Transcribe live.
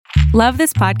Love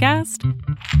this podcast?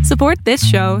 Support this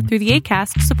show through the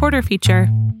Acast supporter feature.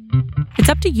 It's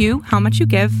up to you how much you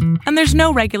give, and there's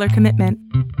no regular commitment.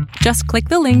 Just click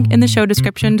the link in the show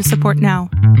description to support now.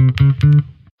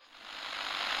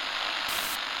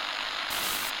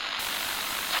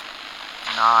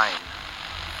 Nine,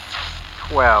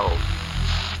 12,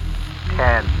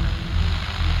 10,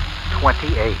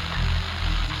 28,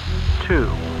 2,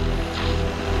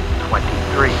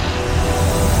 23.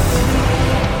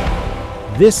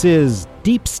 This is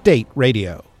Deep State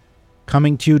Radio,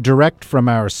 coming to you direct from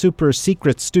our super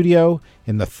secret studio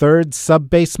in the third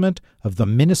sub-basement of the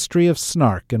Ministry of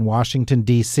Snark in Washington,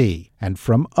 D.C., and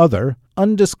from other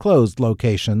undisclosed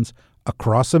locations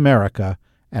across America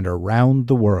and around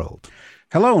the world.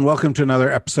 Hello and welcome to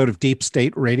another episode of Deep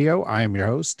State Radio. I am your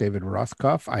host, David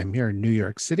Rothkopf. I'm here in New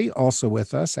York City. Also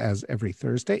with us, as every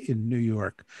Thursday in New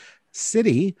York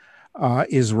City,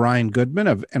 is Ryan Goodman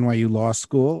of NYU Law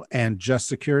School and Just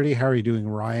Security. How are you doing,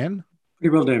 Ryan?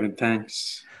 Pretty well, David.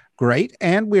 Thanks. Great.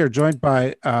 And we are joined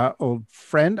by old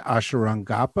friend Asha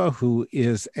Rangappa, who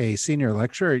is a senior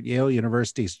lecturer at Yale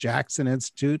University's Jackson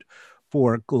Institute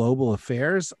for Global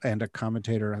Affairs and a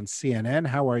commentator on CNN.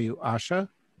 How are you, Asha?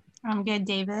 I'm good,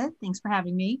 David. Thanks for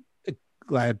having me.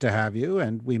 Glad to have you.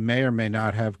 And we may or may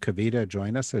not have Kavita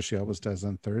join us, as she always does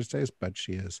on Thursdays, but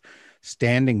she is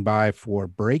standing by for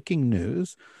breaking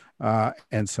news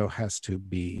and so has to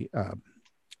be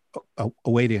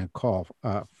awaiting a call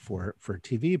for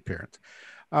TV appearance.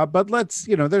 But let's,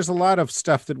 there's a lot of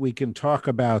stuff that we can talk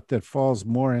about that falls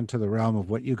more into the realm of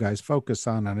what you guys focus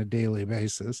on a daily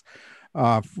basis,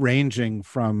 ranging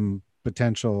from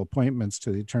potential appointments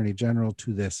to the Attorney General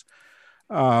to this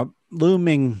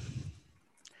looming,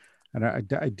 and I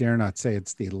dare not say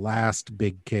it's the last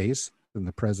big case in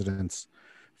the president's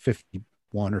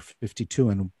 51 or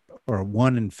 52 or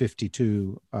 1 in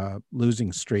 52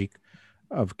 losing streak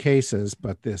of cases,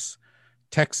 but this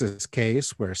Texas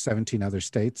case where 17 other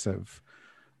states have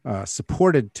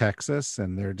supported Texas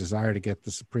and their desire to get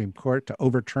the Supreme Court to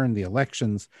overturn the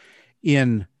elections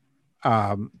in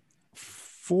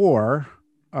 4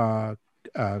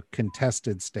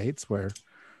 contested states where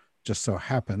just so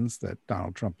happens that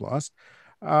Donald Trump lost.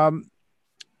 Asha,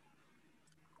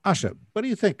 what do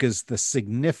you think is the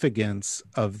significance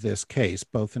of this case,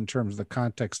 both in terms of the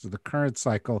context of the current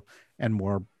cycle and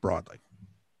more broadly?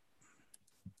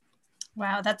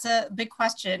 Wow, that's a big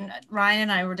question. Ryan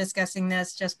and I were discussing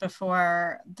this just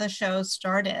before the show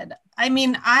started. I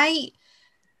mean,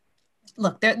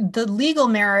 look, the legal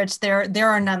merits, there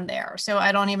are none there. So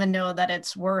I don't even know that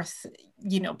it's worth,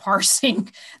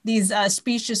 parsing these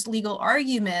specious legal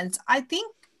arguments. I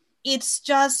think it's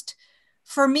just,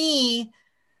 for me,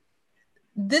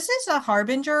 this is a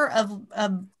harbinger of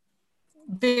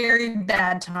very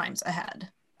bad times ahead.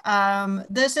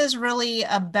 This is really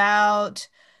about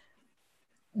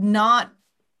not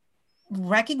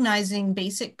recognizing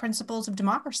basic principles of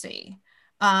democracy.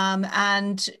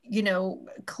 And,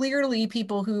 clearly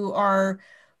people who are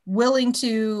willing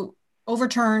to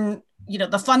overturn,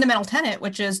 the fundamental tenet,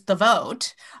 which is the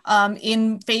vote,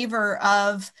 in favor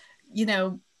of,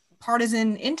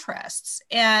 partisan interests.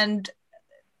 And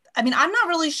I mean, I'm not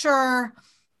really sure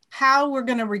how we're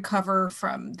going to recover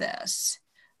from this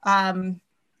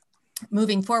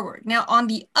moving forward. Now, on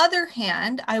the other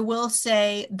hand, I will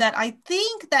say that I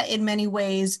think that in many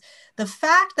ways, the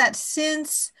fact that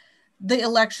since the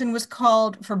election was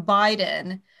called for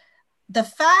Biden, the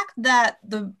fact that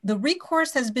the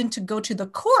recourse has been to go to the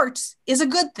courts is a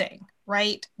good thing,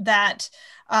 right? That,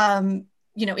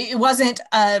 it wasn't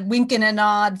a wink and a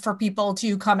nod for people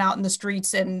to come out in the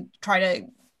streets and try to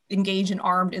engage in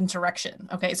armed insurrection.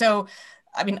 Okay, so,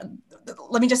 I mean,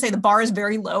 let me just say the bar is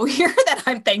very low here, that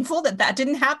I'm thankful that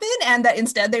didn't happen and that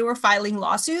instead they were filing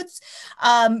lawsuits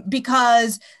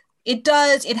because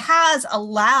it has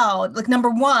allowed, like, number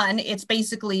one, it's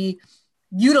basically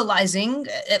utilizing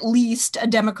at least a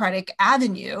democratic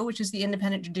avenue, which is the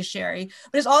independent judiciary,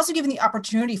 but it's also given the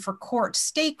opportunity for courts,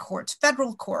 state courts,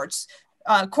 federal courts,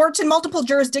 courts in multiple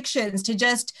jurisdictions to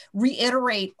just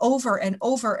reiterate over and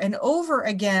over and over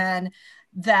again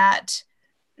that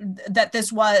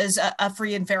this was a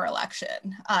free and fair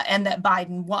election and that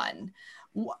Biden won.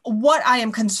 What I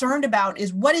am concerned about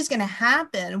is what is going to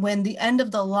happen when the end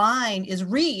of the line is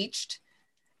reached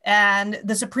and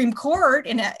the Supreme Court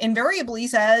invariably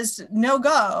says no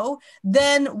go,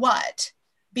 then what?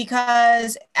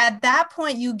 Because at that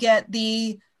point you get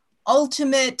the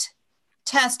ultimate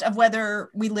test of whether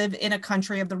we live in a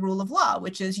country of the rule of law,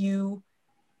 which is you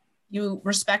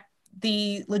respect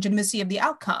the legitimacy of the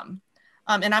outcome.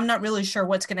 And I'm not really sure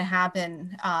what's going to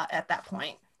happen at that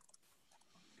point.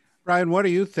 Brian, what do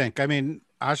you think? I mean,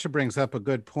 Asha brings up a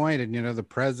good point, and the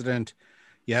president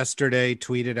yesterday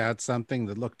tweeted out something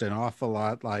that looked an awful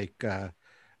lot like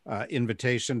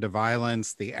invitation to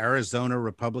violence. The Arizona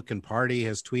Republican Party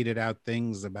has tweeted out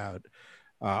things about,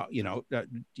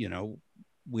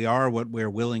 we are what we're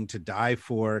willing to die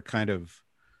for, kind of,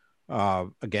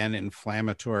 again,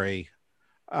 inflammatory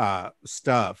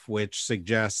stuff, which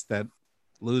suggests that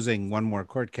losing one more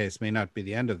court case may not be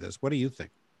the end of this. What do you think?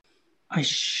 I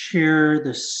share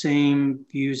the same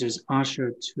views as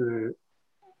Asha to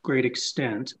a great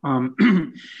extent,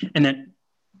 and that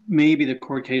maybe the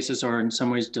court cases are in some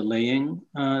ways delaying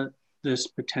this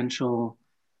potential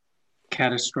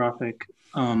catastrophic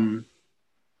turn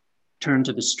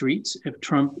to the streets. If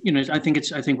Trump, I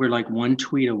think we're like one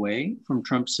tweet away from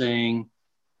Trump saying,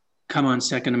 "Come on,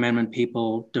 Second Amendment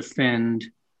people, defend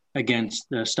against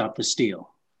the Stop the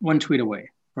Steal." One tweet away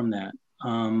from that.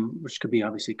 Which could be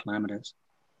obviously calamitous.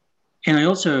 And I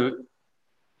also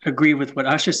agree with what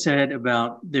Asha said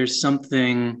about there's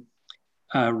something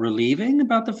relieving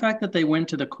about the fact that they went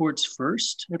to the courts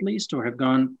first, at least, or have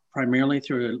gone primarily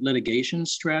through a litigation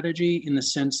strategy, in the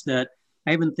sense that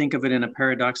I even think of it in a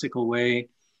paradoxical way.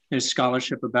 There's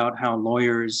scholarship about how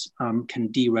lawyers can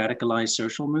de-radicalize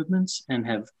social movements and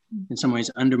have in some ways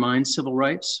undermined civil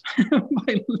rights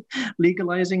by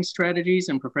legalizing strategies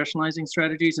and professionalizing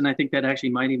strategies. And I think that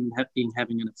actually might even be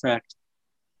having an effect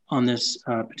on this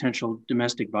potential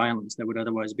domestic violence that would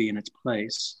otherwise be in its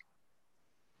place.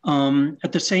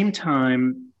 At the same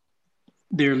time,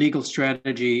 their legal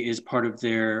strategy is part of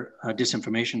their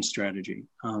disinformation strategy.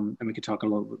 And we could talk a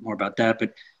little bit more about that.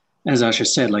 But as Asha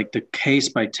said, like the case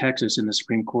by Texas in the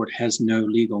Supreme Court has no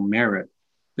legal merit,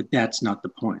 but that's not the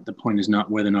point. The point is not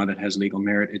whether or not it has legal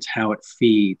merit, it's how it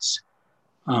feeds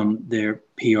their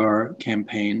PR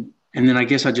campaign. And then I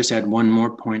guess I'll just add one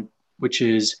more point, which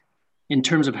is in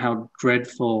terms of how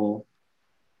dreadful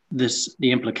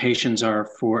the implications are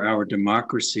for our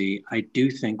democracy. I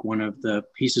do think one of the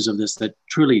pieces of this that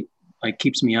truly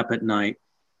keeps me up at night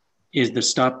is the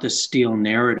Stop the Steal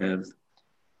narrative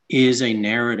is a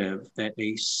narrative that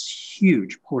a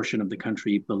huge portion of the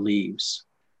country believes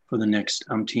for the next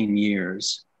umpteen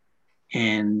years.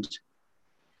 And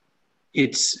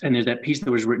there's that piece that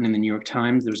was written in the New York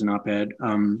Times. There's an op-ed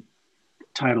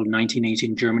titled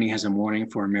 1918, Germany Has a Warning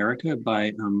for America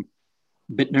by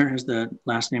Bittner is the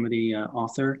last name of the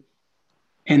author.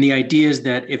 And the idea is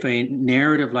that if a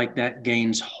narrative like that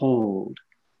gains hold,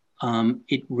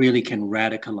 it really can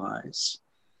radicalize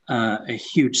a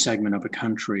huge segment of a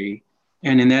country.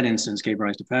 And in that instance, gave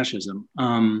rise to fascism.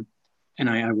 And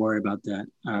I worry about that.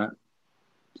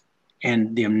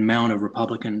 And the amount of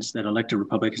elected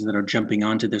Republicans that are jumping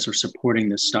onto this or supporting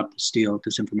this Stop the Steal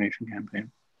disinformation campaign.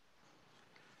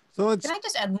 So can I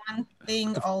just add one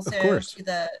thing also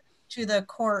to the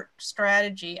court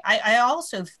strategy? I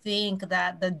also think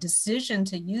that the decision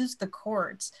to use the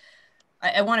courts,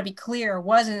 I want to be clear,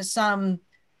 wasn't some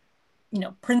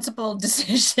principled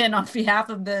decision on behalf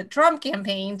of the Trump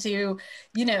campaign to,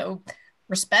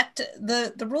 respect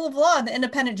the rule of law and the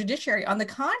independent judiciary. On the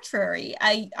contrary,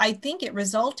 I think it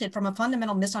resulted from a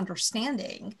fundamental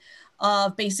misunderstanding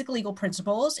of basic legal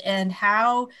principles and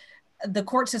how the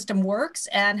court system works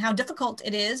and how difficult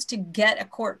it is to get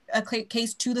a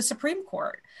case to the Supreme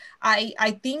Court.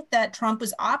 I think that Trump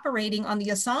was operating on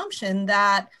the assumption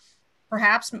that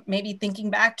perhaps maybe thinking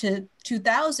back to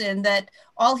 2000, that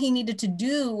all he needed to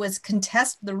do was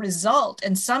contest the result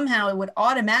and somehow it would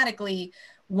automatically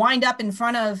wind up in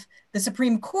front of the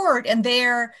Supreme Court. And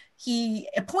there he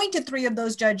appointed 3 of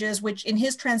those judges, which in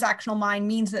his transactional mind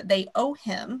means that they owe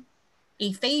him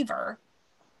a favor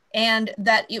and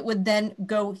that it would then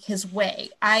go his way.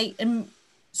 I am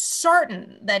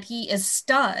certain that he is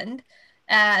stunned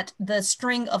at the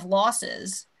string of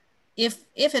losses, if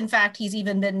in fact he's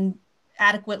even been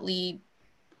adequately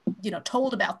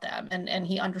told about them and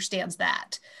he understands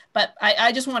that. But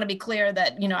I just want to be clear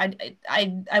that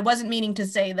I wasn't meaning to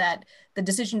say that the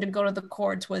decision to go to the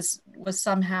courts was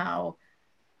somehow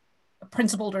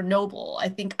principled or noble. I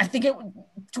think it,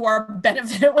 to our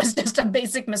benefit, it was just a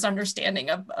basic misunderstanding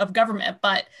of government,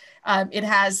 but it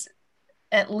has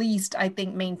at least, I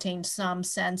think, maintained some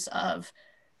sense of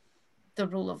the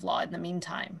rule of law in the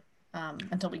meantime,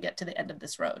 until we get to the end of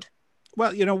this road.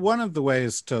 Well, one of the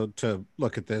ways to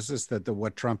look at this is that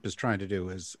what Trump is trying to do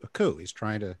is a coup. He's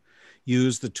trying to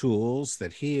use the tools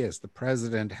that he as the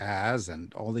president has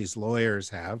and all these lawyers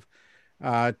have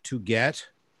to get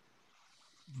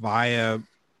via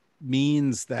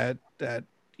means that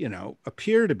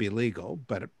appear to be legal,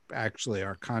 but actually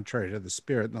are contrary to the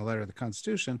spirit and the letter of the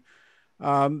Constitution,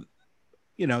 the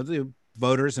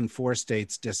voters in 4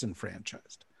 states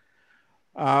disenfranchised.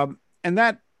 And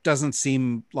that doesn't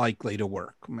seem likely to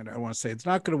work. I mean, I don't want to say it's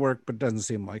not going to work, but it doesn't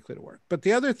seem likely to work. But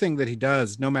the other thing that he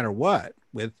does, no matter what,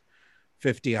 with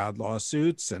 50 odd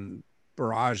lawsuits and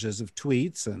barrages of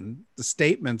tweets and the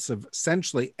statements of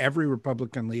essentially every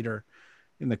Republican leader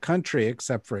in the country,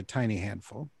 except for a tiny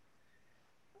handful,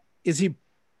 is he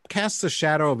casts a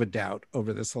shadow of a doubt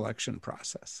over this election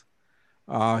process.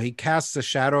 He casts a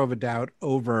shadow of a doubt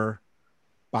over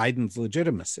Biden's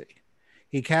legitimacy.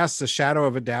 He casts a shadow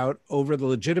of a doubt over the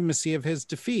legitimacy of his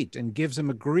defeat and gives him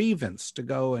a grievance to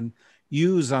go and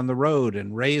use on the road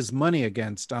and raise money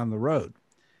against on the road.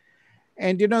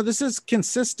 And, you know, this is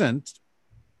consistent,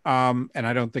 and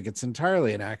I don't think it's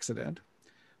entirely an accident,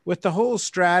 with the whole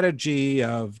strategy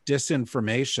of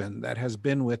disinformation that has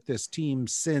been with this team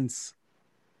since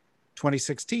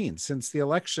 2016, since the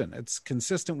election. It's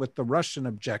consistent with the Russian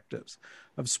objectives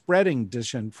of spreading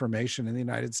disinformation in the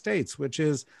United States, which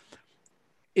is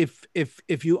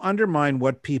if you undermine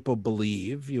what people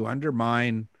believe,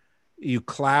 you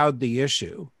cloud the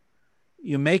issue,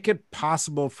 you make it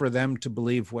possible for them to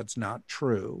believe what's not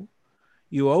true,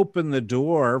 you open the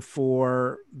door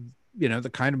for, you know, the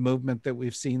kind of movement that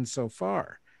we've seen so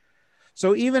far.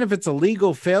 So even if it's a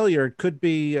legal failure, it could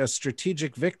be a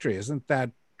strategic victory. Isn't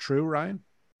that true, Ryan?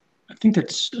 I think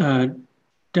that's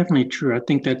definitely true. I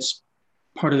think that's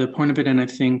part of the point of it. And I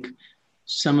think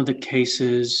some of the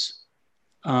cases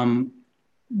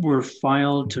were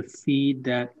filed to feed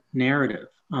that narrative.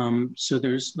 So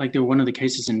there's like, one of the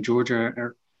cases in Georgia,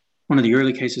 or one of the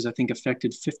early cases, I think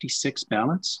affected 56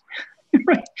 ballots,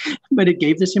 right? But it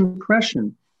gave this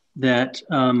impression that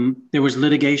there was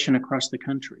litigation across the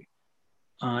country,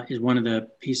 is one of the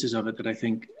pieces of it that I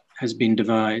think has been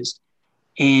devised.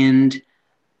 And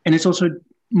it's also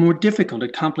more difficult.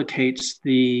 It complicates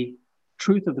the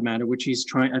truth of the matter, which he's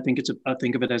trying. I think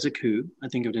of it as a coup. I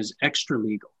think of it as extra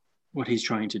legal, what he's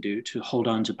trying to do to hold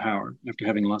on to power after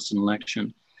having lost an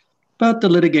election. But the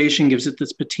litigation gives it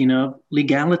this patina of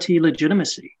legality,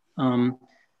 legitimacy.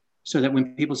 So that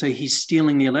when people say he's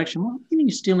stealing the election, well, you mean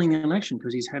he's stealing the election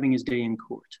because he's having his day in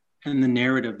court, and the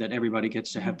narrative that everybody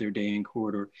gets to have their day in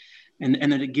court,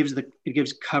 and that it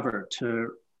gives cover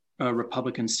to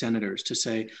Republican senators to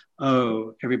say,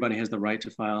 oh, everybody has the right to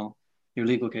file your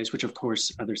legal case, which of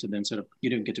course others have then said you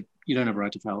don't have a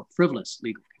right to file frivolous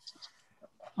legal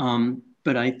cases.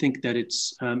 But I think that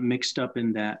it's mixed up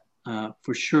in that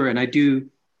for sure. And I do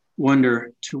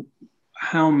wonder to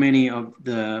how many of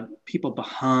the people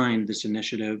behind this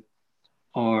initiative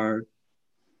are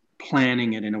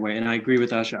planning it in a way. And I agree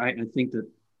with Asha. I think that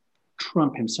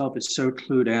Trump himself is so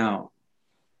clued out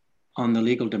on the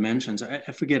legal dimensions. I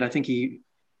forget, I think he,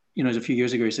 you know, a few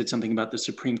years ago, he said something about the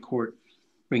Supreme Court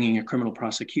bringing a criminal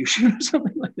prosecution or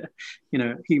something like that. You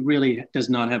know, he really does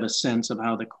not have a sense of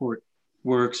how the court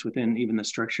works within even the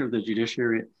structure of the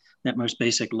judiciary at that most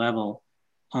basic level.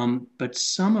 But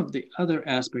some of the other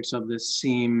aspects of this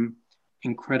seem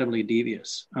incredibly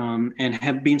devious and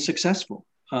have been successful.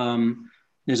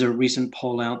 There's a recent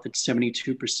poll out that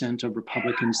 72% of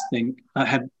Republicans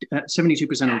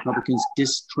 72% of Republicans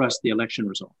distrust the election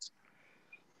results.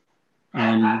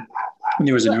 And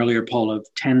there was an earlier poll of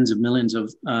tens of millions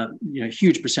of,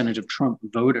 huge percentage of Trump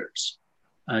voters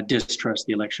distrust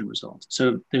the election results.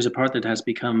 So there's a part that has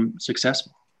become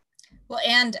successful. Well,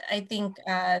 and I think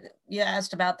you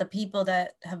asked about the people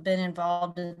that have been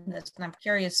involved in this, and I'm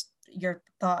curious your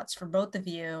thoughts for both of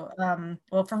you.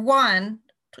 Well, for one,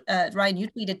 Ryan, you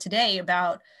tweeted today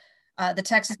about the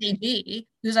Texas AG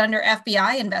who's under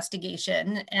FBI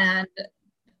investigation, and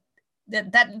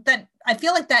that I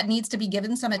feel like that needs to be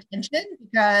given some attention,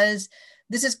 because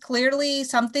this is clearly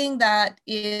something that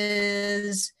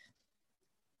is,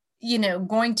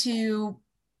 going to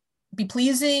be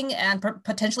pleasing and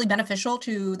potentially beneficial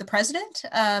to the president.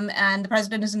 And the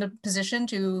president is in a position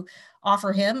to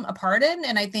offer him a pardon.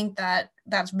 And I think that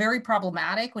that's very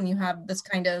problematic when you have this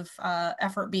kind of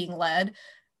effort being led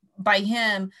by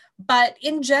him. But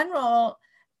in general,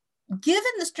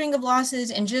 given the string of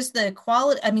losses and just the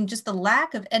quality, just the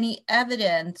lack of any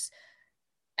evidence,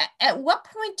 at what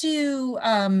point do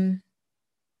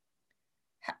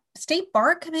state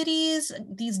bar committees,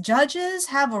 these judges,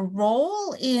 have a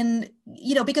role in,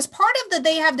 because part of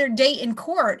they have their day in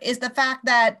court is the fact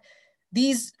that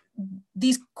these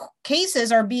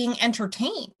cases are being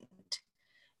entertained.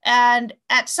 And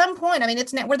at some point,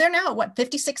 we're there now,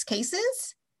 56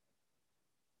 cases?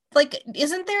 Like,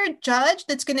 isn't there a judge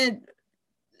that's going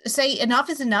to say enough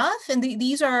is enough? And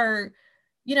these are,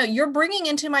 you're bringing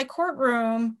into my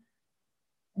courtroom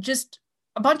just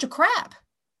a bunch of crap.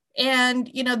 And,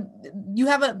 you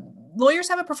have lawyers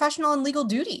have a professional and legal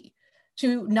duty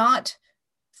to not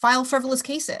file frivolous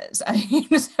cases.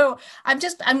 So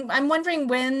I'm wondering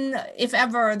when, if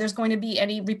ever, there's going to be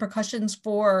any repercussions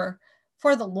for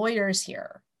the lawyers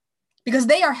here, because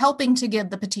they are helping to give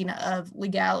the patina of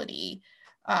legality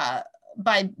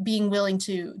by being willing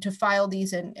to file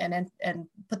these and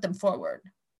put them forward.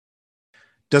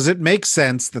 Does it make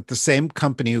sense that the same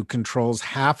company who controls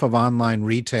half of online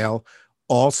retail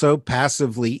also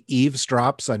passively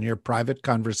eavesdrops on your private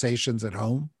conversations at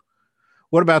home?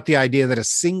 What about the idea that a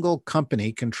single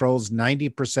company controls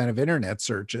 90% of internet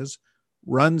searches,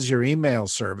 runs your email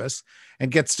service,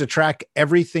 and gets to track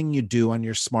everything you do on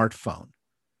your smartphone?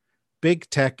 Big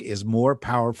tech is more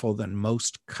powerful than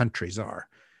most countries are,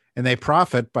 and they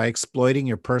profit by exploiting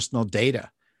your personal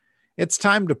data. It's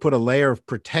time to put a layer of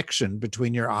protection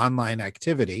between your online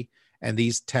activity and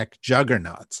these tech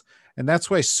juggernauts. And that's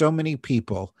why so many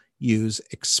people use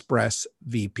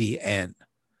ExpressVPN.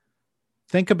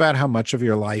 Think about how much of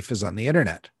your life is on the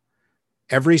internet.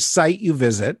 Every site you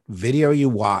visit, video you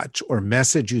watch, or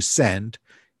message you send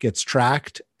gets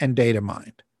tracked and data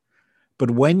mined.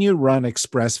 But when you run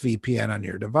ExpressVPN on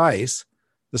your device,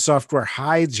 the software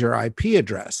hides your IP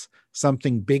address,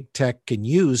 something big tech can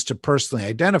use to personally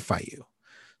identify you.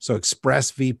 So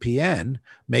ExpressVPN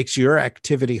makes your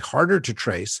activity harder to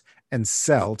trace and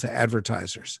sell to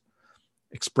advertisers.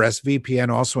 ExpressVPN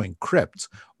also encrypts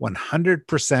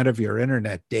 100% of your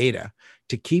internet data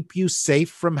to keep you safe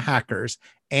from hackers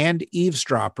and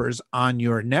eavesdroppers on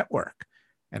your network.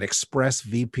 And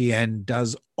ExpressVPN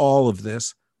does all of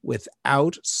this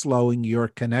without slowing your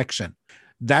connection.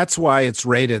 That's why it's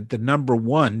rated the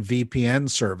 #1 VPN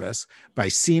service by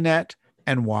CNET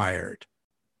and Wired.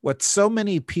 What so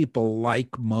many people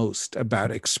like most about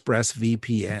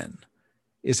ExpressVPN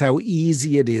is how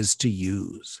easy it is to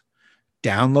use.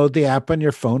 Download the app on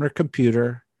your phone or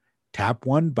computer, tap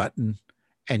one button,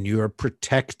 and you're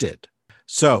protected.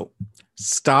 So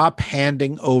stop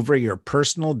handing over your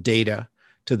personal data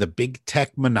to the big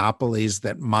tech monopolies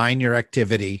that mine your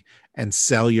activity and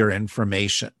sell your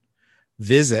information.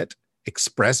 Visit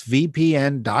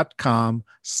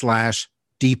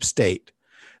expressvpn.com/deepstate.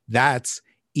 That's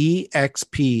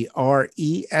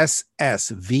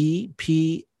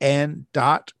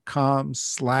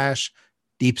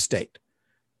expressvpn.com/deepstate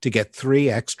to get 3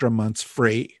 extra months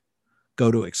free.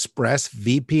 Go to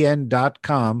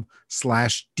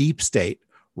expressvpn.com/deepstate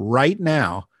right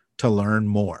now to learn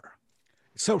more.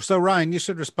 So Ryan, you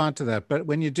should respond to that. But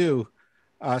when you do,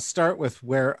 start with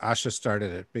where Asha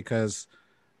started it, because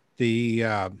the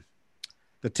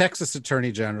Texas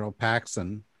Attorney General,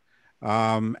 Paxson,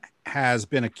 has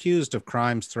been accused of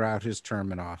crimes throughout his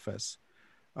term in office.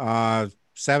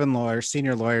 7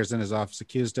 senior lawyers in his office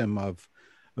accused him of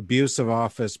abuse of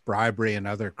office, bribery, and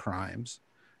other crimes.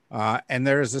 And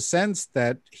there is a sense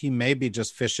that he may be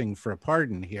just fishing for a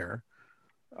pardon here.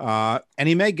 And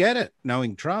he may get it,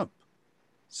 knowing Trump.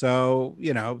 So,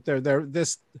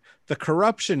 the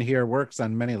corruption here works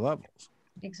on many levels.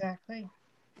 Exactly.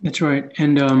 That's right.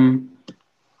 And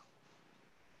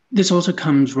this also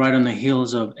comes right on the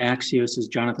heels of Axios's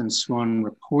Jonathan Swan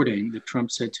reporting that Trump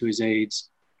said to his aides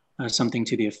something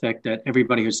to the effect that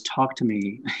everybody who's talked to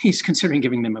me, he's considering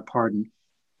giving them a pardon.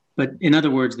 But in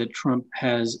other words, that Trump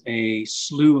has a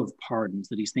slew of pardons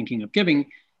that he's thinking of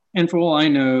giving. And for all I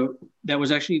know, that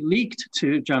was actually leaked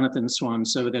to Jonathan Swan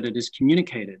so that it is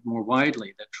communicated more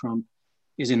widely that Trump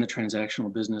is in the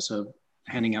transactional business of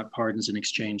handing out pardons in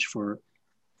exchange for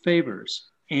favors.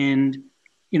 And,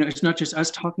 it's not just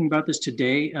us talking about this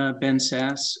today. Ben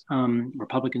Sasse,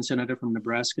 Republican senator from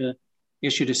Nebraska,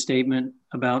 issued a statement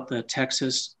about the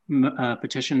Texas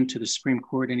petition to the Supreme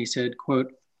Court. And he said,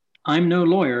 quote, "I'm no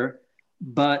lawyer,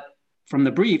 but from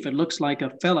the brief, it looks like a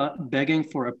fella begging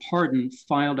for a pardon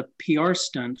filed a PR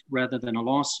stunt rather than a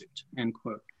lawsuit," end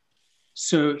quote.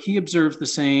 So he observes the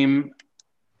same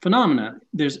phenomena.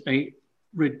 There's a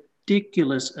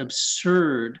ridiculous,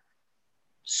 absurd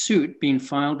suit being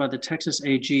filed by the Texas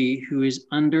AG, who is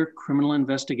under criminal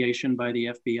investigation by the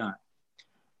FBI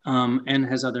and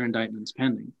has other indictments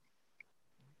pending.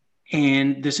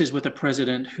 And this is with a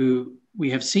president who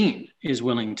we have seen is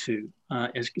willing to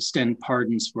extend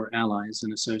pardons for allies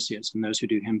and associates and those who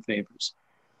do him favors.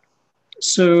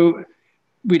 So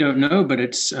we don't know, but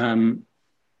it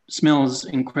smells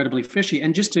incredibly fishy.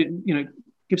 And just to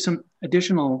give some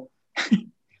additional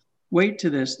weight to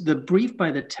this, the brief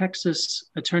by the Texas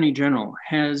Attorney General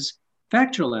has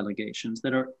factual allegations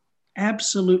that are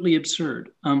absolutely absurd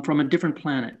from a different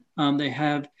planet. They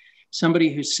have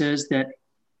somebody who says that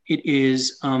it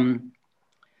is a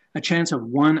chance of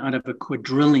 1 out of a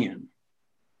quadrillion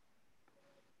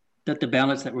that the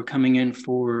ballots that were coming in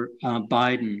for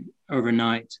Biden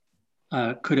overnight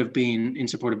could have been in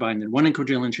support of Biden. There was one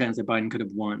quadrillion chance that Biden could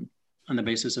have won on the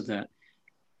basis of that.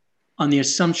 On the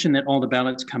assumption that all the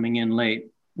ballots coming in late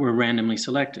were randomly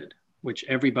selected, which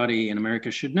everybody in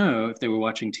America should know if they were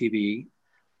watching TV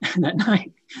that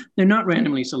night. They're not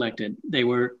randomly selected. They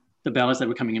were the ballots that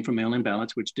were coming in from mail-in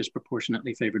ballots, which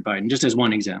disproportionately favored Biden, just as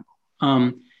one example.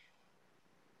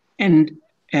 And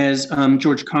as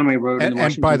George Conway wrote in the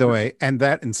Washington And by the way, and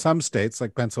that in some states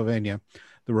like Pennsylvania,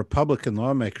 the Republican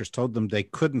lawmakers told them they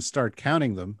couldn't start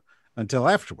counting them until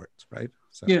afterwards, right?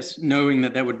 So. Yes, knowing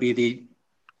that would be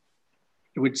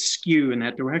it would skew in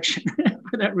that direction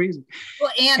for that reason.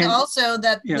 Well, and also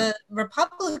that the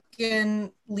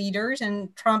Republican leaders,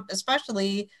 and Trump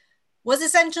especially, was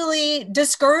essentially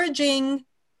discouraging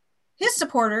his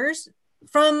supporters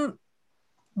from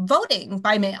voting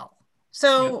by mail.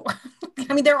 So,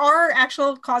 I mean, there are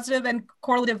actual causative and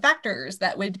correlative factors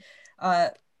that would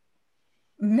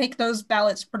make those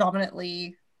ballots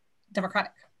predominantly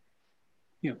Democratic.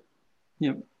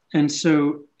 Yeah. And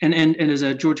so, and as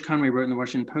George Conway wrote in the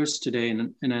Washington Post today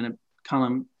in a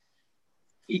column,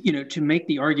 to make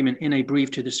the argument in a brief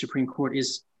to the Supreme Court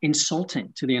is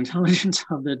insulting to the intelligence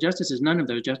of the justices. None of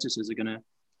those justices are going to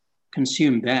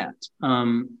consume that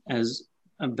as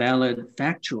a valid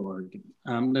factual argument,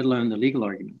 let alone the legal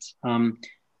arguments.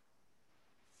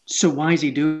 So why is he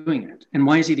doing it? And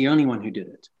why is he the only one who did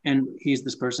it? And he's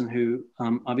this person who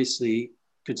obviously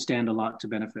could stand a lot to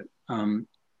benefit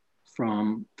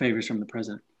from favors from the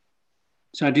president.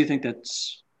 So I do think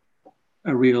that's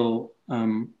a real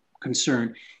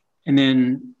concern. And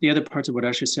then the other parts of what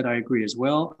Asha said, I agree as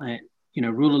well.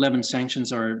 Rule 11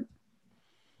 sanctions are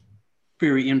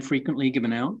very infrequently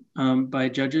given out by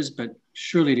judges, but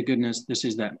surely to goodness, this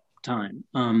is that time.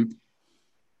 And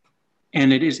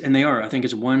it is, and they are, I think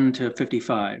it's 1 to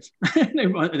 55.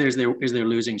 Is their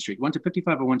losing streak, 1 to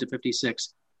 55 or 1 to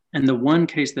 56. And the one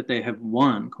case that they have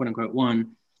won, quote unquote,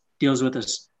 won, deals with a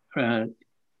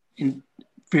in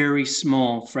very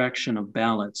small fraction of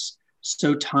ballots,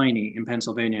 so tiny in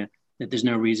Pennsylvania that there was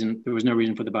no reason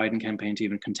for the Biden campaign to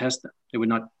even contest them. It would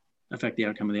not affect the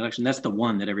outcome of the election. That's the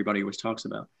one that everybody always talks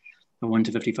about, the 1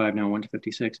 to 55, now 1 to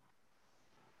 56.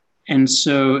 And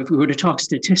so if we were to talk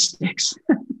statistics,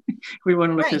 we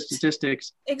want to look at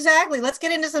statistics. Exactly. Let's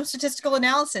get into some statistical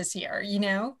analysis here,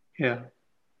 Yeah.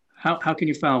 How can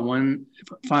you file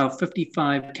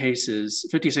 55 cases,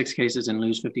 56 cases and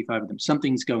lose 55 of them?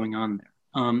 Something's going on there.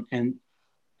 And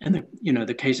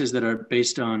the cases that are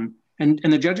based on, and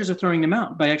the judges are throwing them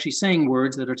out by actually saying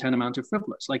words that are tantamount to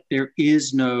frivolous. Like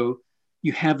you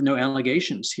have no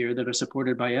allegations here that are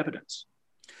supported by evidence.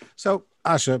 So,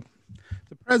 Asha,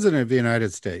 the president of the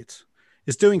United States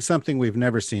is doing something we've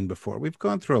never seen before. We've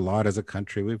gone through a lot as a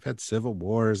country. We've had civil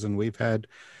wars and we've had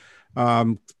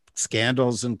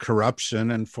scandals and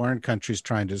corruption and foreign countries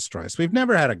trying to destroy us. We've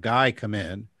never had a guy come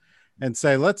in and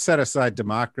say, let's set aside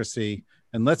democracy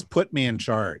and let's put me in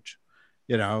charge.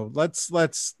 Let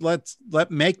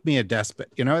make me a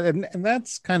despot, and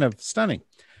that's kind of stunning.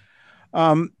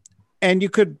 And you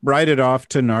could write it off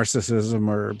to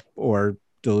narcissism or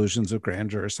delusions of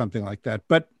grandeur or something like that.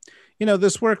 But,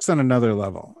 this works on another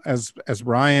level. As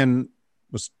Ryan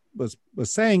was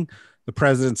saying, the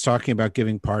president's talking about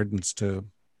giving pardons to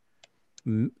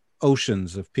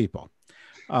oceans of people.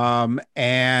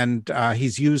 And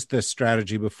he's used this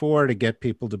strategy before to get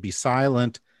people to be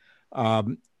silent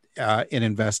in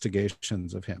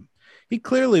investigations of him. He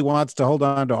clearly wants to hold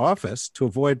on to office to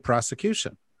avoid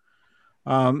prosecution.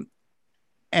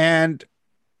 And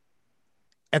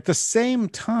at the same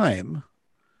time,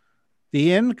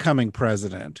 the incoming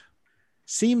president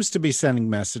seems to be sending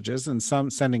messages, and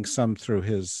sending some through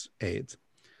his aides,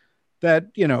 that,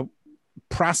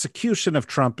 prosecution of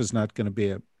Trump is not going to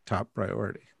be a top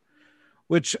priority,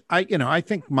 which I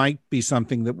think might be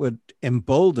something that would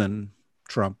embolden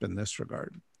Trump in this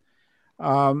regard.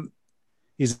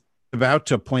 He's about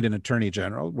to appoint an attorney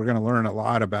general. We're going to learn a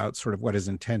lot about sort of what his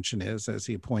intention is as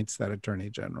he appoints that attorney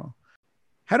general.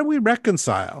 How do we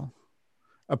reconcile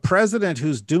a president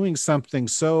who's doing something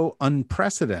so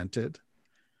unprecedented,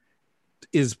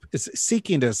 is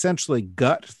seeking to essentially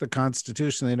gut the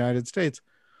Constitution of the United States,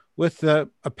 with the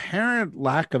apparent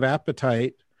lack of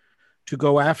appetite to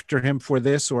go after him for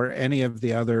this or any of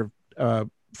the other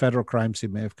federal crimes he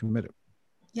may have committed?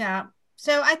 Yeah.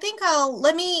 So I think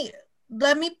let me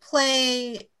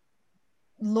play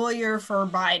lawyer for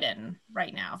Biden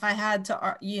right now, if I had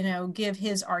to, give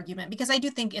his argument, because I do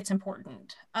think it's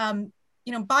important.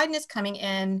 Biden is coming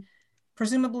in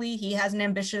presumably he has an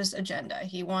ambitious agenda.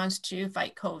 He wants to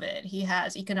fight COVID. He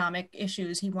has economic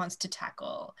issues he wants to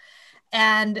tackle.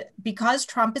 And because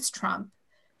Trump is Trump,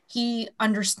 he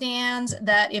understands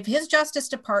that if his Justice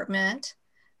Department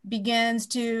begins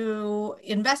to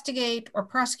investigate or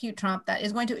prosecute Trump, that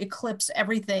is going to eclipse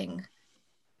everything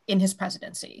in his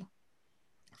presidency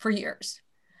for years.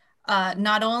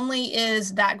 Not only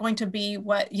is that going to be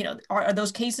what, are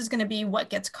those cases going to be what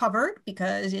gets covered,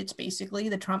 because it's basically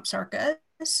the Trump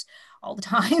circus all the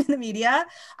time in the media,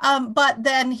 but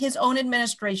then his own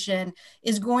administration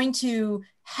is going to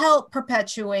help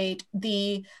perpetuate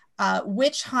the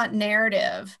witch hunt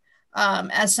narrative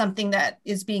as something that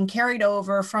is being carried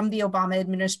over from the Obama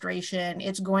administration.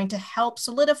 It's going to help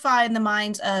solidify in the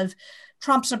minds of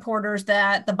Trump supporters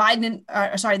that the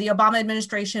Obama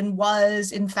administration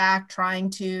was in fact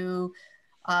trying to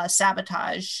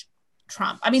sabotage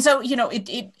Trump. I mean, so,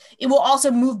 it will also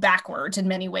move backwards in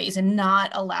many ways and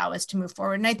not allow us to move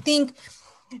forward. And I think,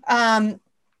 and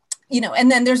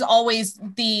then there's always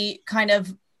the kind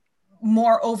of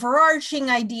more overarching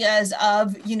ideas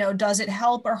of, does it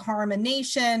help or harm a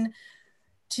nation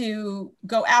to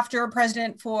go after a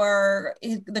president for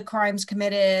the crimes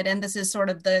committed? And this is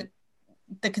sort of the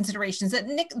considerations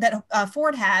that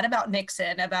Ford had about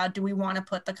Nixon, about, do we want to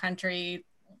put the country,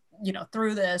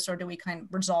 through this, or do we kind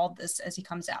of resolve this as he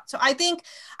comes out? So I think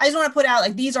I just want to put out,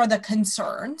 like, these are the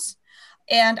concerns.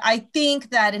 And I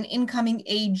think that an incoming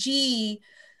AG,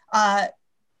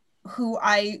 who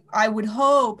I would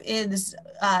hope is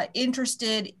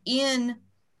interested in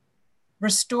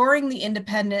restoring the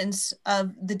independence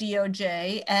of the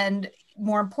DOJ, and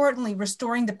more importantly,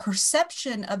 restoring the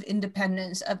perception of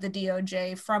independence of the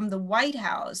DOJ from the White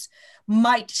House,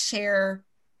 might share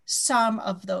some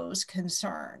of those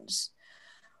concerns.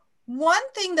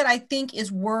 One thing that I think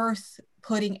is worth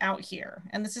putting out here,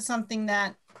 and this is something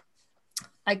that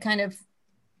I kind of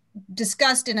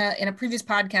discussed in a previous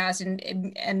podcast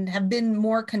and have been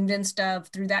more convinced of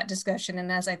through that discussion,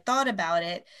 and as I thought about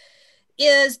it,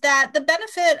 is that the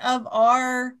benefit of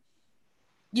our,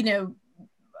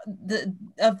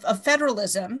 of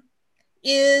federalism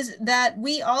is that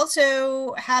we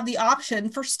also have the option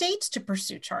for states to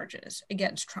pursue charges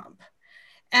against Trump.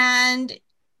 And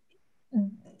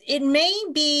it may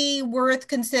be worth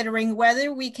considering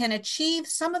whether we can achieve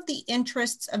some of the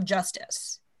interests of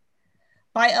justice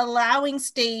by allowing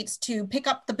states to pick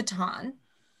up the baton.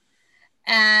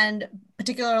 And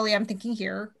particularly, I'm thinking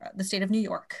here, the state of New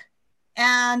York,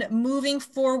 and moving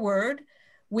forward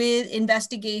with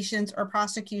investigations or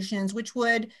prosecutions which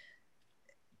would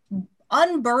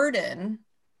unburden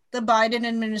the Biden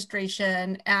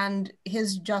administration and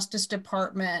his Justice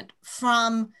Department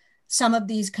from some of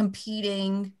these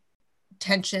competing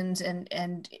tensions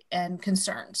and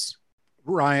concerns.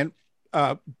 Ryan,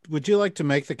 would you like to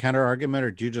make the counter argument,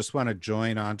 or do you just want to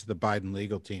join on to the Biden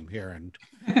legal team here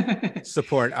and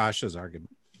support Asha's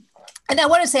argument? And I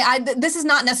want to say, this is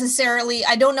not necessarily,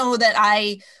 I don't know that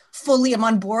I fully am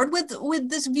on board with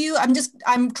this view.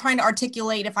 I'm trying to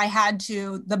articulate, if I had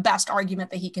to, the best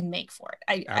argument that he can make for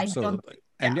it. Absolutely.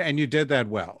 And you did that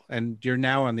well. And you're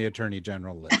now on the Attorney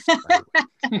General list.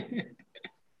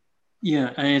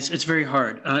 Yeah, and it's very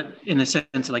hard in the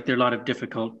sense, like, there are a lot of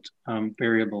difficult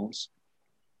variables.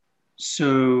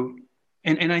 So,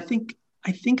 and I think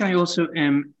I also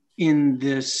am in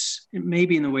this,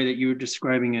 maybe in the way that you were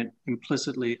describing it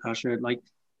implicitly, Asha, like,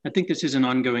 I think this is an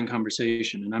ongoing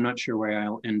conversation, and I'm not sure where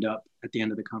I'll end up at the end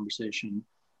of the conversation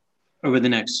over the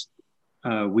next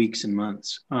weeks and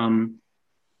months.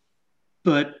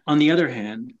 But on the other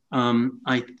hand,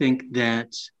 I think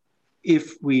that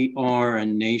if we are a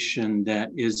nation that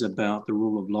is about the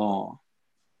rule of law,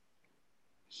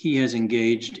 he has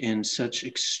engaged in such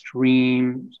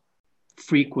extreme,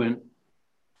 frequent,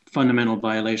 fundamental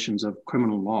violations of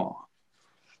criminal law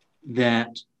that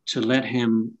to let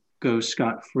him go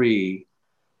scot-free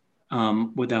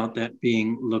without that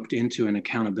being looked into and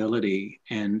accountability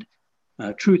and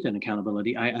truth and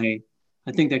accountability, I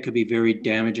think that could be very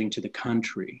damaging to the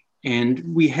country.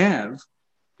 And we had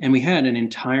an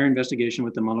entire investigation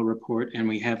with the Mueller report, and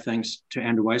we have, thanks to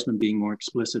Andrew Weissmann being more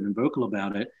explicit and vocal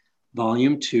about it,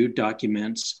 Volume 2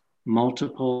 documents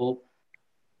multiple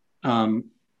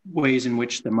ways in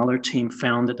which the Mueller team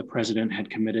found that the president had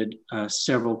committed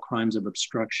several crimes of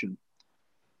obstruction.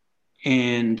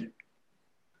 And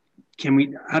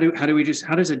how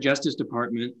does a Justice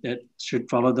Department that should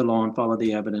follow the law and follow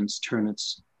the evidence turn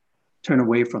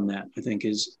away from that? I think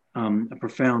is a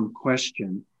profound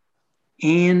question.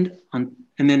 And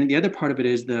then the other part of it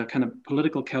is the kind of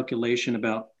political calculation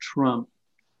about Trump.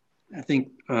 I think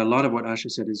a lot of what Asha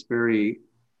said is very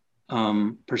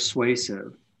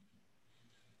persuasive.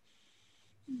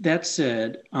 That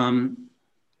said, I'm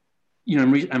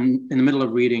in the middle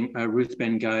of reading Ruth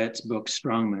Ben-Ghiat's book,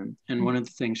 Strongmen. And one of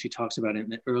the things she talks about in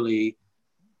the early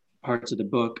parts of the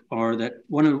book are that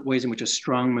one of the ways in which a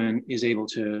strongman is able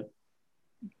to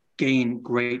gain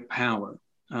great power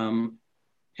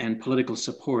and political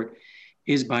support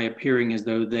is by appearing as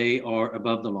though they are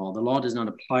above the law. The law does not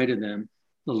apply to them.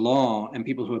 The law and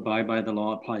people who abide by the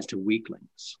law applies to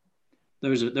weaklings.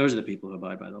 Those are the people who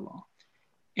abide by the law.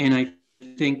 And I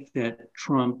think that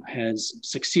Trump has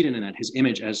succeeded in that. His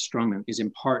image as strongman is in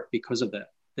part because of that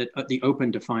the open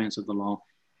defiance of the law.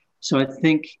 So I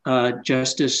think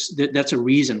justice, that's a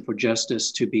reason for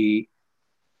justice to be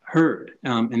heard,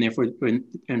 and therefore,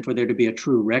 and for there to be a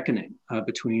true reckoning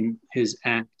between his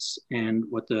acts and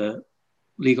what the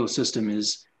legal system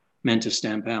is meant to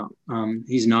stamp out.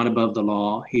 He's not above the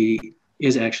law. He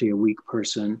is actually a weak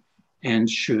person and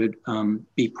should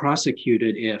be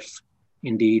prosecuted if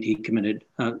indeed he committed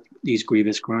these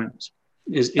grievous crimes.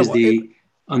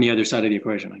 On the other side of the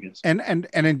equation, I guess. And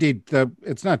indeed,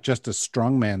 it's not just a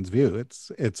strong man's view.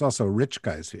 It's also a rich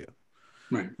guy's view.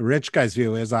 Right. The rich guy's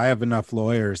view is I have enough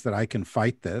lawyers that I can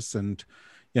fight this. And,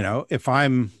 if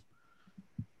I'm,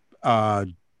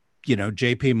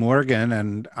 JP Morgan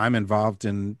and I'm involved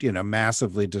in,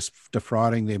 massively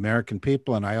defrauding the American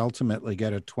people, and I ultimately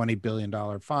get a $20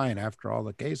 billion fine after all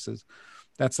the cases,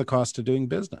 that's the cost of doing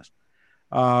business.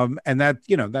 And that,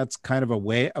 that's kind of a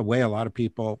way a lot of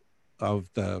people of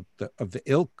the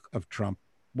ilk of Trump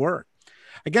work.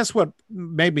 I guess what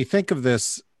made me think of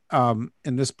this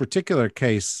in this particular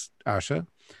case, Asha,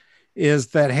 is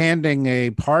that handing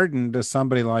a pardon to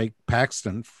somebody like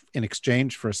Paxton in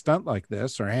exchange for a stunt like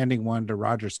this, or handing one to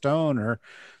Roger Stone, or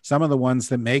some of the ones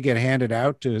that may get handed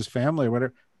out to his family or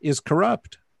whatever, is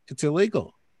corrupt. It's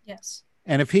illegal. Yes.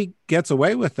 And if he gets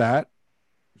away with that,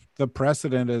 the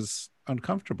precedent is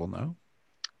uncomfortable, no?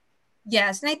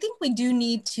 Yes, and I think we do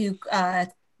need to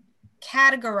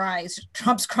categorize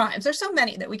Trump's crimes. There's so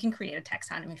many that we can create a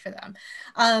taxonomy for them.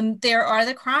 There are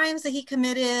the crimes that he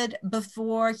committed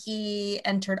before he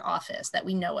entered office that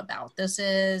we know about. This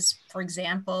is, for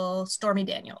example, Stormy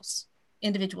Daniels,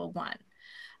 individual one.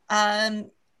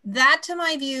 That, to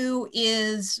my view,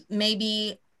 is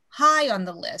maybe high on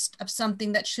the list of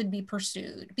something that should be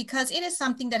pursued, because it is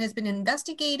something that has been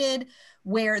investigated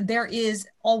where there is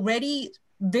already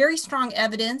very strong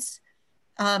evidence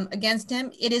against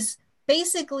him. It is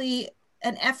basically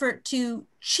an effort to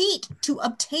cheat to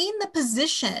obtain the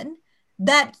position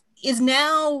that he's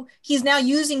now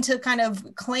using to kind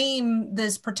of claim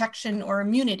this protection or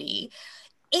immunity.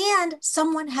 And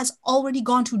someone has already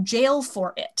gone to jail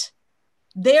for it.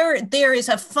 There is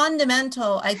a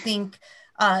fundamental, I think,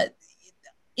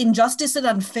 injustice and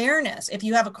unfairness if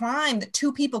you have a crime that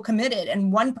two people committed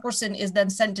and one person is then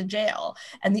sent to jail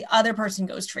and the other person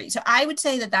goes free. So I would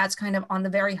say that that's kind of on the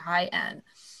very high end.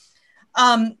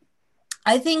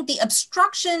 I think the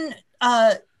obstruction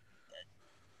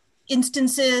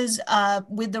instances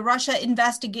with the Russia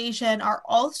investigation are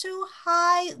also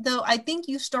high, though I think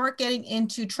you start getting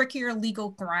into trickier legal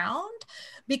ground,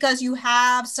 because you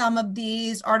have some of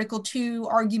these Article 2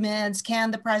 arguments.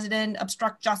 Can the president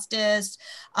obstruct justice?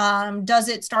 Does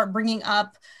it start bringing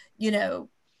up,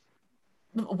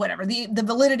 whatever, the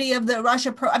validity of the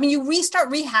Russia you restart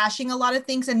rehashing a lot of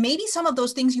things, and maybe some of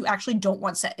those things you actually don't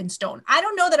want set in stone. I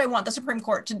don't know that I want the Supreme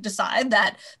Court to decide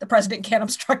that the president can't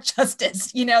obstruct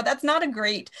justice. That's not a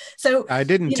great. So I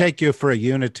didn't take you for a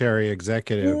unitary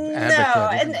executive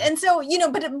advocate. No, and so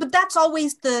but that's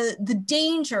always the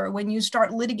danger when you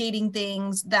start litigating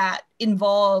things that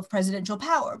involve presidential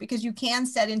power, because you can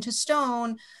set into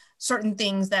stone certain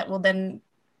things that will then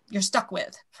you're stuck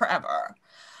with forever.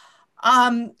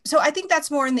 So I think that's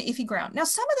more in the iffy ground. Now,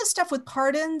 some of the stuff with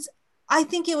pardons, I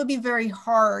think it would be very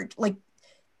hard. Like,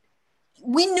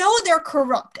 we know they're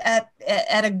corrupt at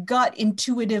a gut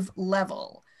intuitive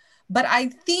level, but I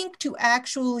think to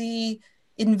actually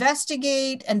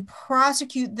investigate and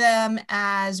prosecute them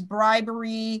as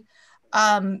bribery,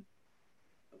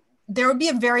 there would be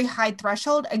a very high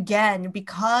threshold, again,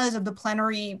 because of the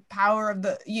plenary power of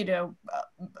the,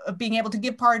 of being able to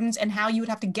give pardons, and how you would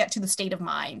have to get to the state of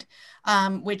mind,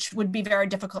 which would be very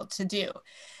difficult to do.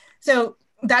 So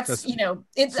that's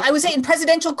I would say in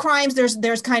presidential crimes,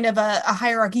 there's kind of a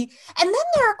hierarchy. And then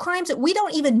there are crimes that we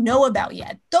don't even know about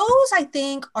yet. Those, I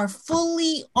think, are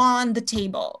fully on the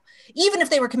table, even if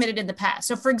they were committed in the past.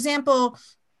 So, for example,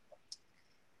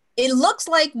 it looks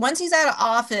like once he's out of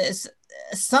office,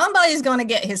 somebody's going to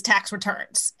get his tax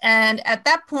returns. And at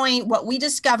that point, what we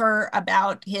discover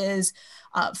about his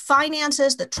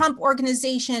finances, the Trump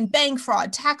Organization, bank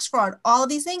fraud, tax fraud, all of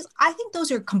these things, I think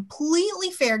those are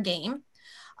completely fair game.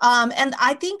 And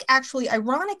I think actually,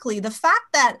 ironically, the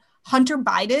fact that Hunter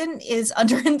Biden is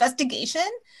under investigation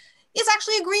is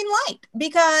actually a green light,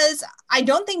 because I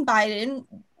don't think Biden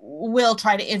will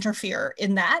try to interfere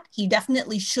in that. He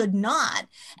definitely should not.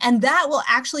 And that will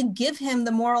actually give him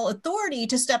the moral authority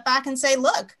to step back and say,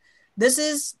 look, this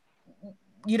is,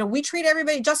 we treat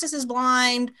everybody, justice is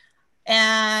blind.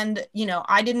 And,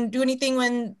 I didn't do anything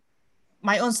when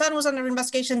my own son was under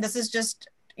investigation. This is just,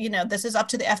 this is up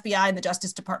to the FBI and the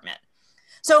Justice Department.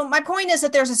 So my point is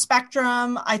that there's a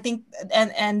spectrum, I think,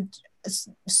 and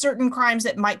certain crimes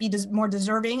that might be more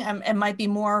deserving and might be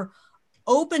more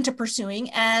open to pursuing.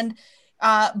 And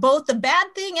both the bad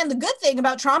thing and the good thing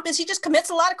about Trump is he just commits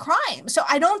a lot of crime. So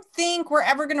I don't think we're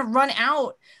ever going to run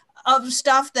out of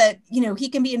stuff that, he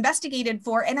can be investigated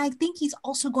for. And I think he's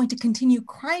also going to continue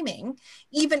criming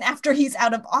even after he's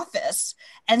out of office.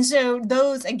 And so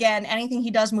those, again, anything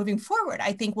he does moving forward,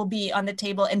 I think will be on the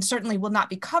table and certainly will not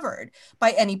be covered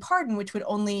by any pardon, which would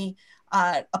only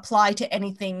apply to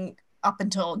anything up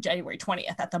until January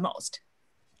 20th at the most.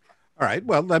 All right.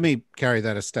 Well, let me carry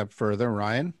that a step further.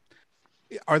 Ryan,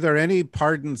 are there any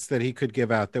pardons that he could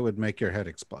give out that would make your head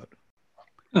explode?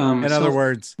 In other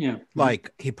words,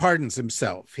 like he pardons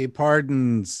himself. He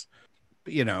pardons,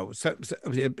 he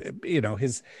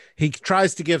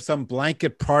tries to give some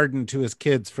blanket pardon to his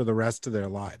kids for the rest of their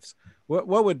lives. What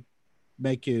would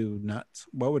make you nuts?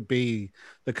 What would be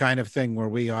the kind of thing where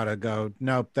we ought to go,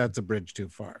 nope, that's a bridge too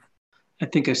far? I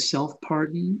think a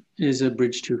self-pardon is a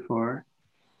bridge too far.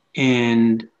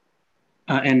 And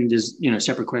there's,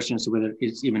 separate question as to whether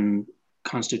it's even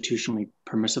constitutionally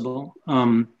permissible.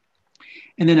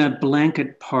 And then a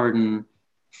blanket pardon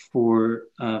for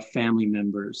family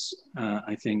members,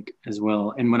 I think, as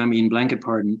well. And when I mean blanket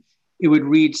pardon, it would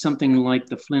read something like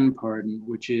the Flynn pardon,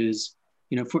 which is,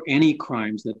 for any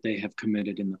crimes that they have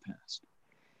committed in the past.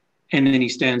 And then he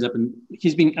stands up and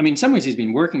in some ways he's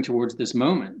been working towards this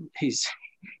moment. He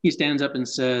stands up and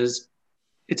says,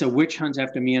 it's a witch hunt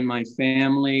after me and my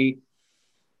family.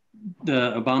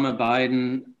 The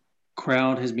Obama-Biden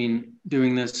crowd has been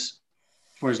doing this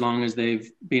for as long as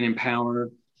they've been in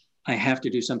power. I have to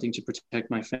do something to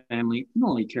protect my family. And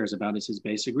all he cares about is his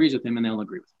base, agrees with him, and they'll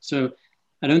agree with him. So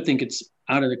I don't think it's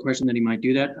out of the question that he might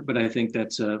do that, but I think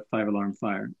that's a 5-alarm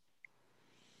fire.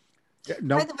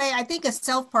 No. By the way, I think a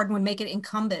self-pardon would make it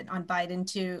incumbent on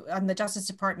Biden on the Justice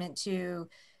Department to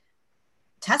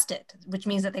test it, which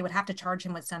means that they would have to charge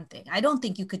him with something. I don't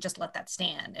think you could just let that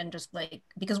stand and just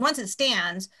because once it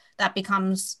stands, that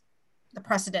becomes the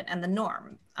precedent and the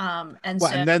norm. And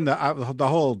then the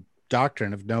whole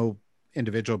doctrine of no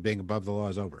individual being above the law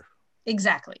is over.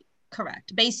 Exactly.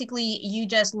 Correct. Basically, you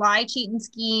just lie, cheat, and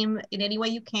scheme in any way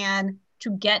you can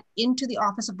to get into the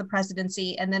office of the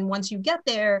presidency. And then once you get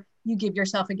there, you give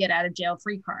yourself a get out of jail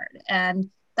free card. And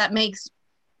that makes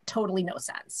totally no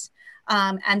sense.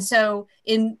 And so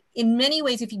in many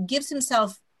ways, if he gives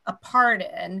himself a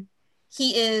pardon,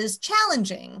 he is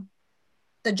challenging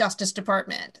the Justice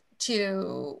Department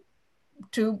to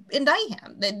indict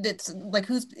him. It's like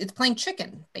it's playing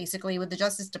chicken basically with the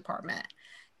Justice Department.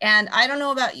 And I don't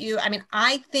know about you. I mean,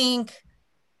 I think,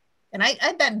 and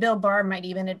I bet Bill Barr might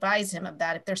even advise him of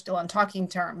that if they're still on talking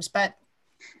terms, but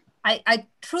I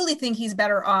truly think he's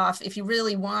better off, if he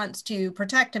really wants to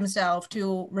protect himself,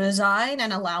 to resign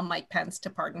and allow Mike Pence to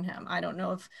pardon him. I don't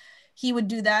know if he would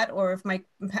do that, or if I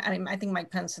think Mike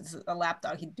Pence is a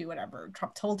lapdog. He'd do whatever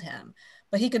Trump told him,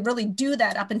 but he could really do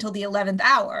that up until the 11th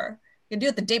hour. He could do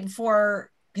it the day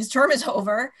before his term is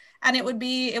over, and it would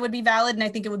be valid, and I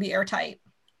think it would be airtight.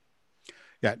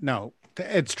 Yeah, no,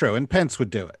 it's true. And Pence would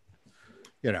do it.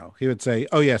 He would say,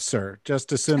 oh, yes, sir.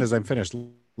 Just as soon as I'm finished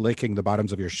licking the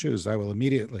bottoms of your shoes, I will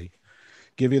immediately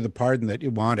give you the pardon that you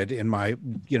wanted in my,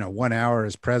 1 hour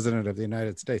as president of the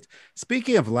United States.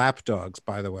 Speaking of lapdogs,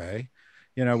 by the way,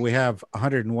 we have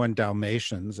 101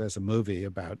 Dalmatians as a movie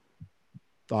about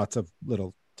lots of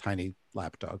little tiny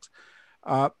lapdogs.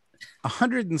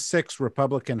 106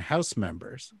 Republican House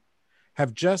members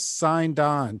have just signed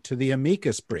on to the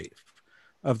amicus brief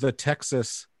of the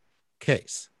Texas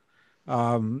case,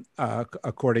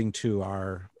 according to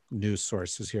our news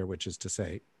sources here, which is to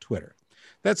say Twitter.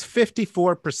 That's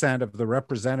 54% of the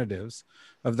representatives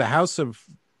of the House of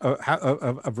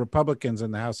Republicans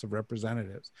in the House of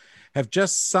Representatives have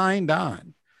just signed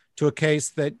on to a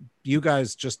case that you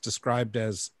guys just described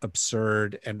as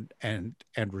absurd and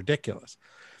ridiculous.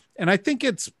 And I think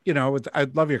it's,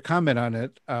 I'd love your comment on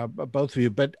it, both of you,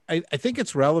 but I think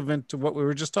it's relevant to what we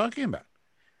were just talking about.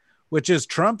 which is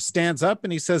Trump stands up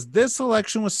and he says, this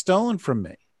election was stolen from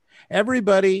me.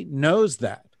 Everybody knows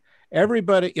that.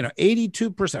 Everybody, 82%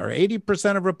 or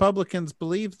 80% of Republicans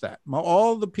believe that.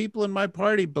 All the people in my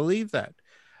party believe that.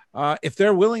 If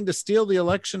they're willing to steal the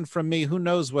election from me, who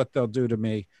knows what they'll do to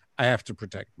me? I have to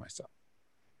protect myself.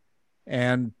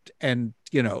 And again,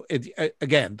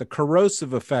 the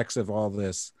corrosive effects of all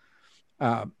this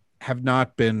have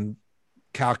not been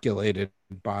calculated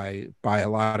by a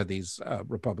lot of these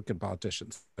Republican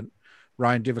politicians.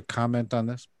 Ryan, do you have a comment on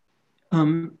this?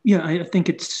 Yeah, I think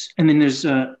and then there's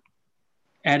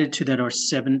added to that are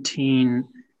 17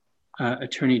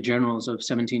 attorney generals of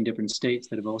 17 different states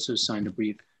that have also signed a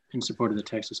brief in support of the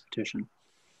Texas petition.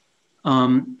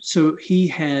 So he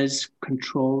has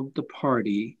controlled the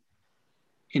party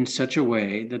in such a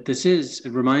way that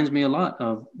it reminds me a lot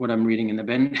of what I'm reading in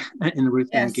the Ruth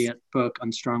Van Geet book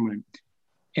on strongmen.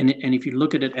 And if you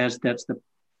look at it as that's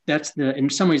the in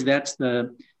some ways that's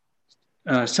the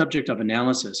subject of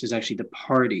analysis is actually the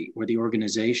party or the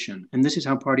organization. And this is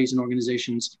how parties and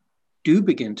organizations do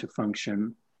begin to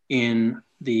function in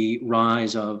the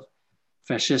rise of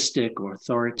fascistic or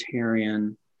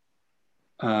authoritarian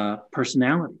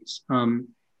personalities.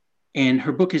 And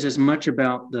her book is as much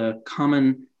about the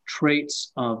common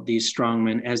traits of these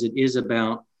strongmen as it is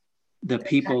about the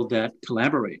people that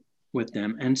collaborate with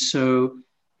them. And so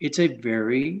it's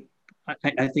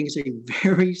I think it's a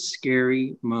very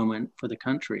scary moment for the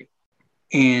country.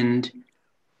 And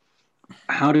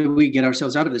how do we get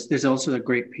ourselves out of this? There's also a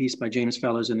great piece by James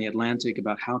Fallows in The Atlantic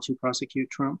about how to prosecute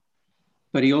Trump.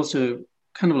 But he also,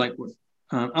 kind of like what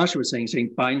Asha was saying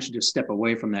Biden should just step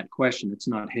away from that question. It's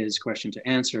not his question to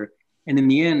answer. And in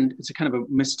the end, it's a kind of a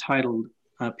mistitled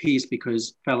piece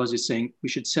because Fallows is saying we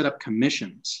should set up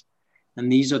commissions.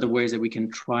 And these are the ways that we can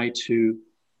try to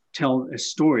tell a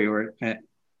story or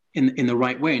in the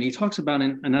right way. And he talks about,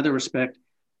 in another respect,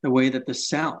 the way that the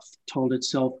South told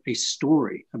itself a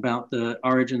story about the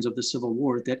origins of the Civil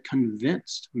War that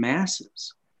convinced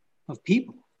masses of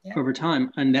people over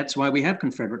time. And that's why we have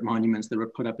Confederate monuments that were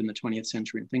put up in the 20th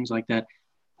century and things like that.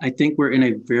 I think we're in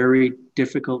a very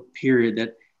difficult period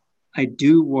that I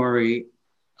do worry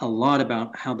a lot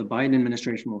about how the Biden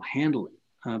administration will handle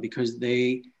it because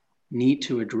they need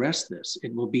to address this.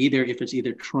 It will be there if it's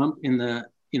either Trump in the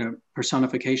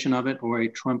personification of it or a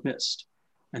Trumpist.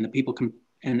 And the people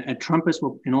and a Trumpist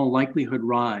will in all likelihood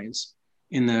rise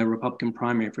in the Republican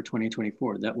primary for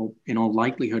 2024. That will in all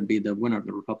likelihood be the winner of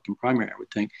the Republican primary, I would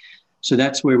think. So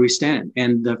that's where we stand.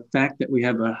 And the fact that we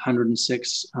have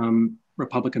 106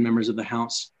 Republican members of the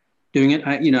House doing it,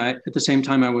 at the same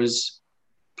time, I was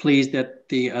pleased that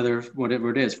the other, whatever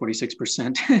it is,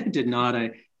 46% did not.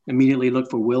 I immediately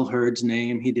looked for Will Hurd's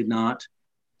name. He did not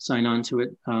sign on to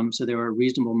it. So there are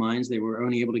reasonable minds. They were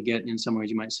only able to get, in some ways,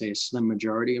 you might say, a slim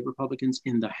majority of Republicans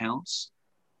in the House.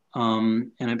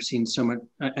 And I've seen so much,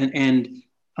 and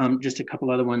just a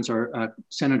couple other ones are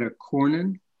Senator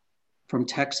Cornyn from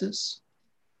Texas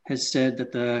has said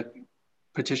that the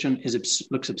petition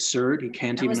looks absurd. He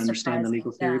can't even understand the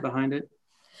legal theory behind it.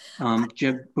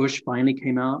 Jeb Bush finally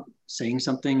came out saying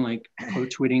something like quote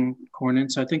tweeting Cornyn.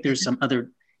 So I think there's some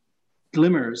other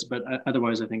glimmers, but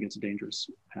otherwise I think it's a dangerous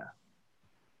path.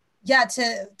 Yeah,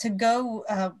 to go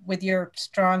with your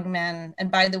strong men,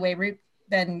 and by the way, Ruth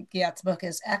Van Geet's book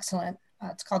is excellent.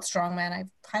 It's called Strong Man. I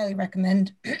highly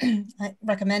recommend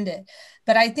it.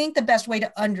 But I think the best way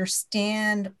to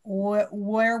understand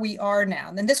where we are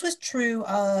now, and this was true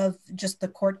of just the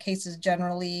court cases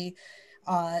generally,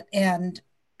 and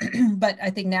but I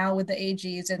think now with the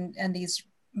AGs and these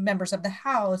members of the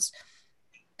House,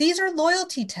 these are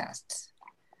loyalty tests.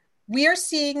 We are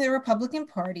seeing the Republican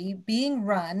Party being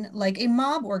run like a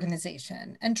mob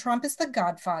organization, and Trump is the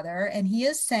godfather, and he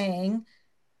is saying,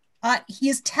 he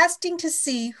is testing to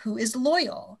see who is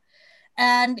loyal.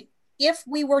 And if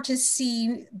we were to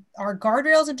see our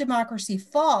guardrails of democracy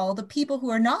fall, the people who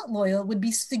are not loyal would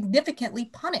be significantly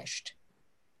punished.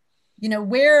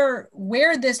 Where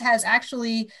this has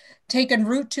actually taken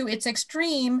root to its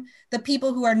extreme, the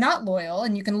people who are not loyal,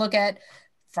 and you can look at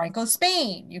Franco's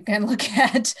Spain, you can look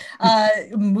at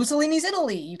Mussolini's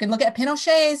Italy, you can look at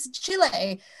Pinochet's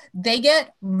Chile, they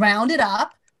get rounded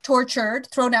up, tortured,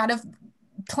 thrown out of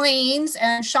planes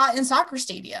and shot in soccer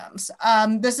stadiums.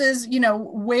 This is,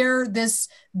 where this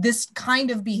kind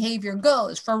of behavior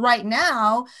goes for right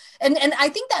now. And I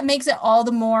think that makes it all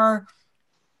the more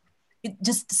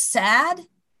just sad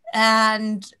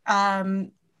and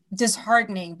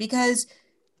disheartening because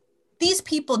these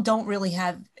people don't really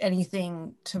have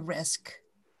anything to risk.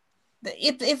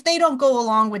 If they don't go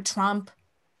along with Trump,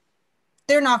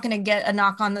 they're not going to get a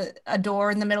knock on a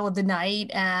door in the middle of the night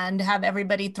and have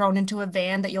everybody thrown into a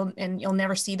van that you'll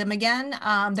never see them again.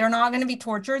 They're not going to be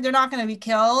tortured. They're not going to be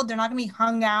killed. They're not going to be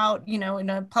hung out, in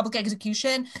a public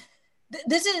execution.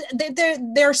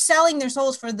 They're selling their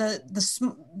souls for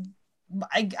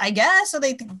I guess, so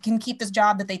they can keep this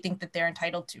job that they think that they're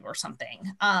entitled to or something.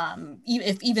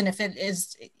 Even if it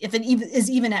is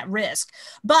even at risk,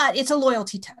 but it's a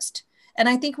loyalty test. And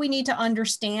I think we need to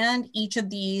understand each of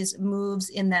these moves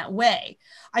in that way.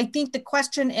 I think the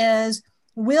question is,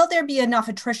 will there be enough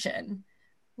attrition?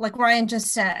 Like Ryan just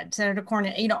said, Senator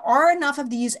Cornyn, are enough of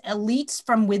these elites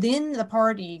from within the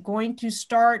party going to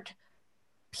start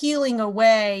peeling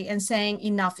away and saying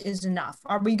enough is enough?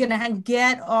 Are we going to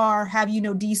get our have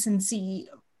decency,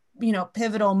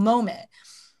 pivotal moment?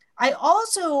 I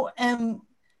also am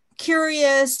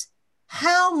curious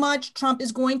how much Trump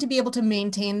is going to be able to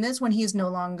maintain this when he is no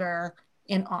longer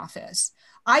in office.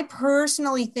 I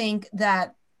personally think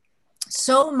that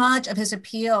so much of his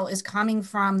appeal is coming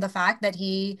from the fact that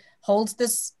he holds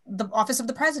the office of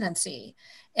the presidency,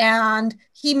 and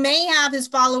he may have his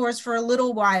followers for a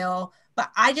little while,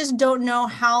 but I just don't know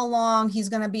how long he's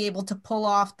going to be able to pull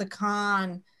off the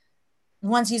con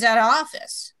once he's out of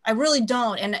office. I really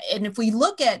don't. And if we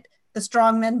look at the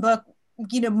Strongmen book,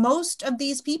 most of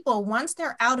these people, once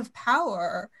they're out of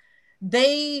power,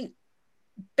 they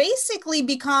basically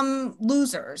become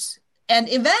losers.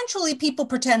 And eventually people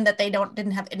pretend that they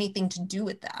didn't have anything to do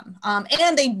with them.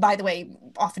 And they, by the way,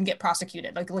 often get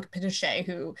prosecuted. Like look at Pinochet,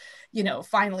 who,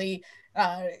 finally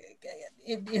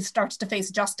it starts to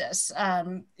face justice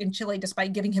in Chile,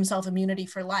 despite giving himself immunity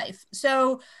for life.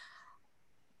 So,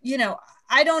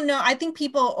 I don't know. I think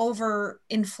people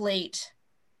overinflate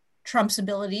Trump's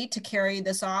ability to carry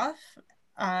this off,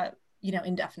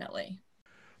 indefinitely.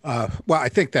 Well, I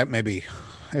think that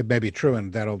it may be true,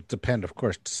 and that'll depend, of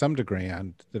course, to some degree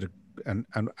on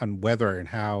whether and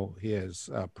how he is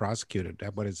prosecuted,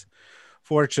 what his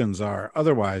fortunes are.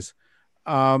 Otherwise,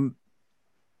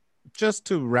 just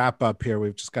to wrap up here,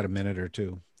 we've just got a minute or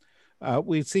two.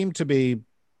 We seem to be,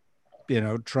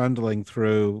 trundling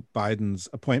through Biden's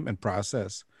appointment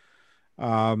process,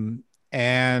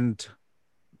 and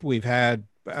we've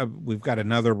got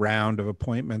another round of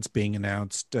appointments being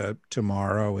announced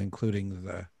tomorrow, including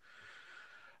the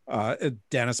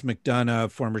Dennis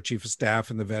McDonough, former chief of staff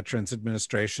in the Veterans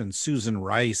Administration, Susan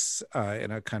Rice,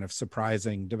 in a kind of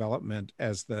surprising development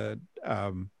as the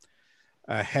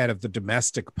head of the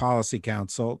Domestic Policy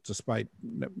Council, despite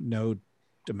no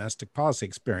domestic policy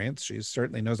experience. She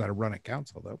certainly knows how to run a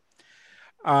council, though,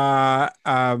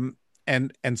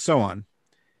 and so on.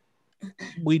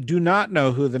 We do not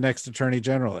know who the next attorney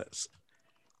general is.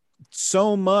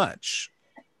 So much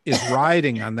is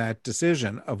riding on that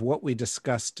decision of what we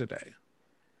discussed today.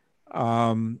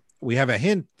 We have a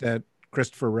hint that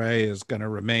Christopher Wray is going to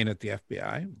remain at the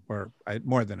FBI, or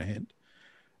more than a hint.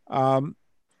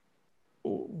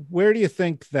 Where do you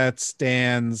think that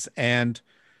stands? And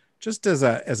just as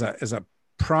a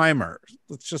primer,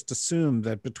 let's just assume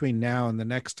that between now and the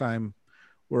next time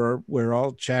we're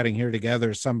all chatting here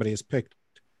together, somebody is picked.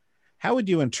 How would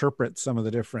you interpret some of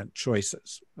the different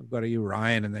choices? I'll go to you,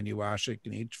 Ryan, and then you, Ashik,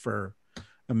 and each for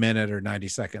a minute or 90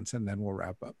 seconds, and then we'll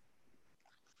wrap up.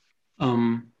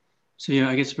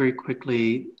 I guess very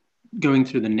quickly, going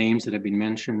through the names that have been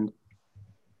mentioned,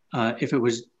 if it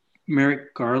was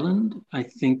Merrick Garland, I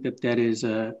think that is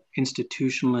a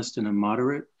institutionalist and a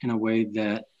moderate in a way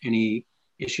that any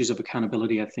issues of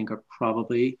accountability, I think, are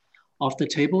probably off the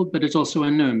table, but it's also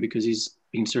unknown because he's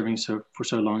been serving for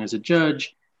so long as a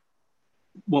judge.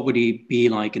 What would he be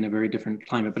like in a very different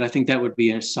climate? But I think that would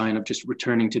be a sign of just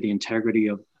returning to the integrity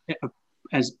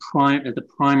as the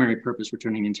primary purpose,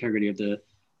 returning the integrity of the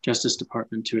Justice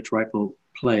Department to its rightful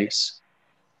place.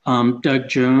 Doug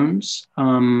Jones,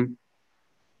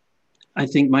 I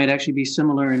think might actually be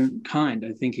similar in kind.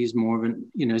 I think he's more of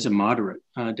he's a moderate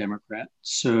Democrat.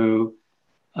 So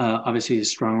obviously a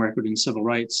strong record in civil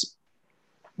rights,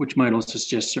 which might also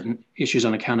suggest certain issues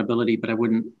on accountability, but I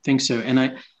wouldn't think so.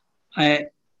 And I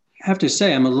have to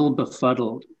say, I'm a little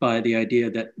befuddled by the idea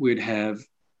that we'd have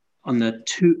on the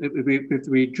two, if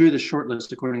we drew the short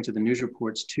list according to the news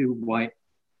reports, two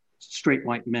straight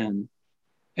white men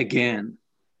again.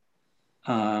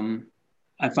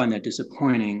 I find that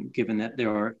disappointing, given that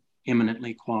there are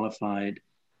eminently qualified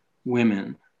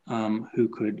women who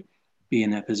could be in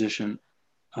that position,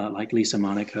 like Lisa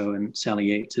Monaco and Sally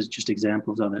Yates as just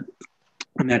examples of it.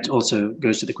 And that also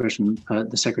goes to the question,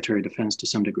 the Secretary of Defense to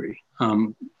some degree,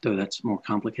 though that's more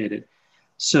complicated.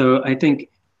 So I think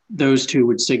those two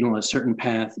would signal a certain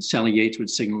path. Sally Yates would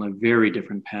signal a very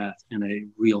different path and a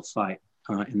real fight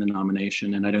in the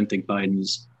nomination, and I don't think Biden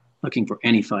is looking for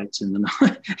any fights in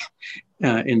the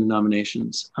in the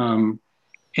nominations. So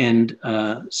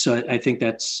I think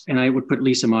that's, and I would put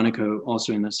Lisa Monaco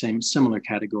also in the similar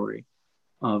category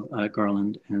of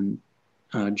Garland and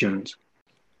Jones.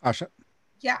 Asha?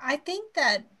 Yeah, I think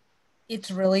that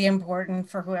it's really important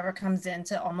for whoever comes in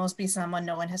to almost be someone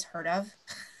no one has heard of.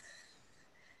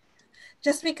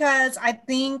 Just because I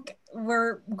think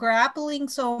we're grappling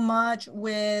so much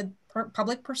with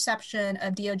public perception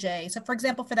of DOJ. So, for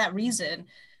example, for that reason,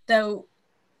 though,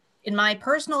 in my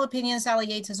personal opinion, Sally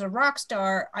Yates is a rock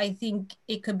star, I think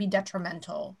it could be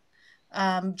detrimental,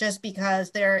 just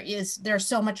because there's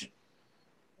so much,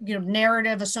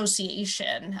 narrative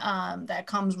association that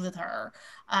comes with her,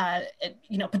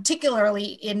 particularly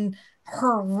in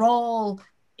her role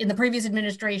in the previous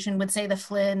administration with, say, the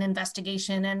Flynn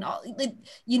investigation and all.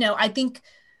 I think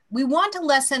we want to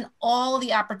lessen all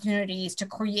the opportunities to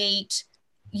create,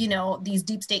 these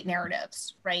deep state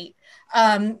narratives, right?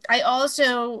 I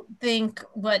also think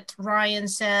what Ryan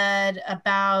said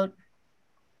about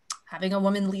having a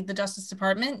woman lead the Justice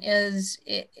Department is,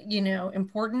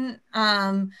 important.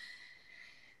 And,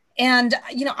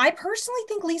 I personally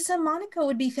think Lisa Monaco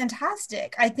would be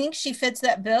fantastic. I think she fits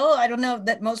that bill. I don't know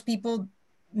that most people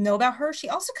know about her. She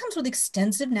also comes with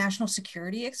extensive national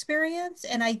security experience.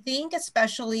 And I think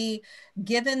especially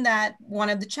given that one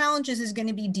of the challenges is going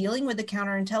to be dealing with the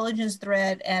counterintelligence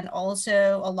threat and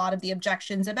also a lot of the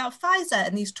objections about FISA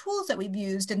and these tools that we've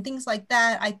used and things like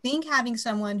that, I think having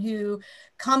someone who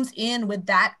comes in with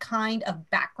that kind of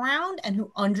background and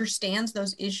who understands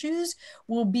those issues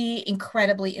will be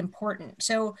incredibly important.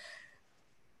 So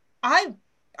I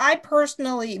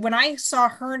personally, when I saw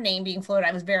her name being floated,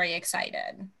 I was very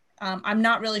excited. I'm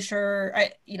not really sure.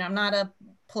 I'm not a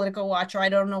political watcher. I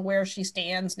don't know where she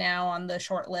stands now on the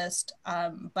short list,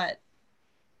 but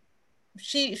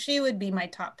she would be my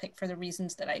top pick for the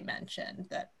reasons that I mentioned.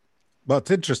 Well,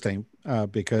 it's interesting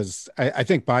because I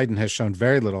think Biden has shown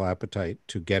very little appetite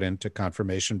to get into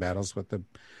confirmation battles, with the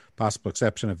possible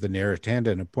exception of the Neera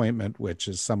Tanden appointment, which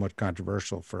is somewhat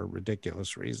controversial for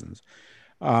ridiculous reasons.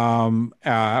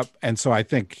 And so I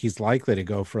think he's likely to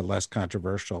go for a less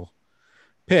controversial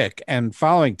pick. And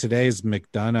following today's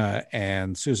McDonough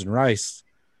and Susan Rice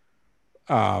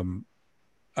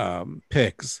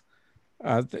picks,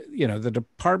 the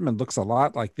department looks a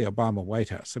lot like the Obama White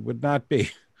House. It would not be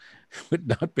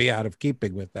out of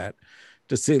keeping with that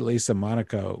to see Lisa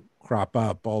Monaco crop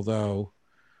up, although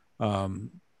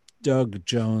Doug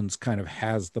Jones kind of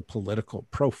has the political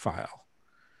profile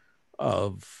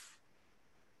of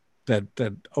that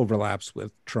overlaps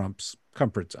with Trump's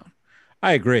comfort zone.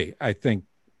 I agree. I think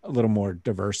a little more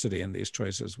diversity in these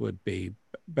choices would be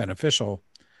beneficial,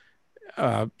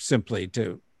 simply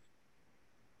to,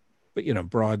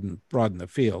 broaden the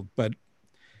field. But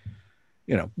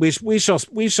we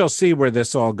shall see where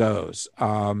this all goes,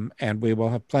 and we will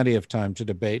have plenty of time to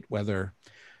debate whether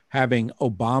having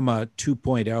Obama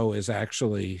 2.0 is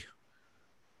actually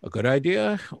a good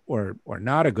idea or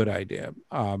not a good idea.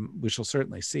 We shall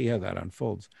certainly see how that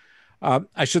unfolds.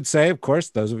 I should say, of course,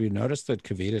 those of you noticed that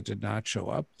Kavita did not show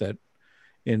up, that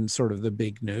in sort of the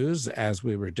big news as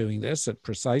we were doing this at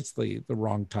precisely the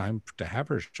wrong time to have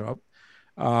her show up.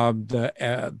 The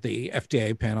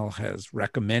FDA panel has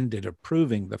recommended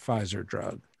approving the Pfizer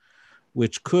drug,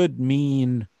 which could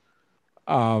mean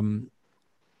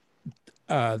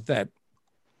that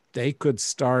they could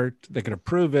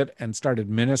approve it and start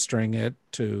administering it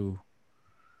to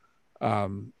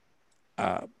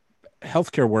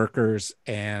healthcare workers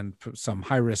and some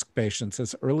high-risk patients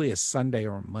as early as Sunday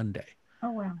or Monday.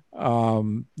 Oh, wow.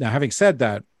 Now, having said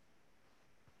that,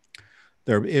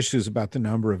 there are issues about the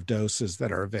number of doses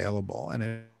that are available, and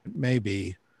it may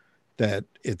be that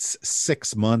it's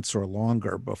 6 months or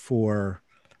longer before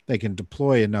they can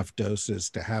deploy enough doses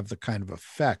to have the kind of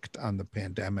effect on the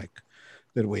pandemic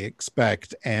that we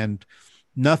expect, and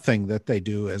nothing that they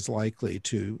do is likely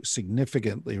to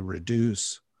significantly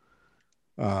reduce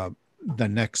the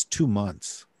next 2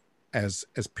 months as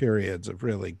periods of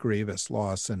really grievous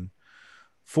loss. And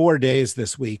 4 days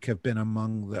this week have been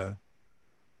among the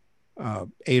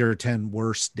 8 or 10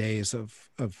 worst days of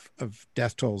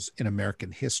death tolls in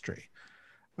American history.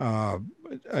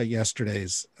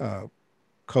 Yesterday's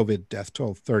COVID death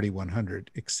toll,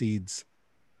 3,100, exceeds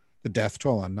the death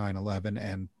toll on 9/11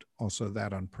 and also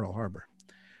that on Pearl Harbor.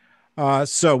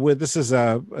 So this is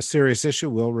a serious issue.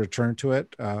 We'll return to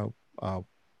it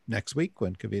next week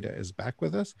when Kavita is back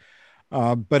with us.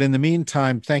 But in the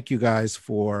meantime, thank you guys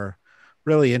for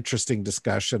really interesting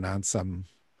discussion on some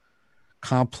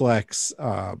complex,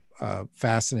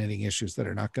 fascinating issues that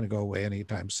are not going to go away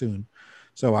anytime soon.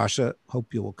 So Asha,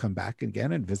 hope you will come back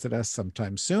again and visit us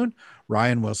sometime soon.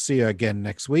 Ryan, we'll see you again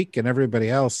next week. And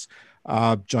everybody else,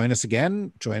 join us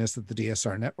again. Join us at the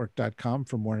dsrnetwork.com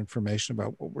for more information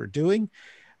about what we're doing.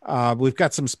 We've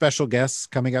got some special guests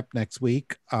coming up next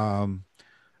week. So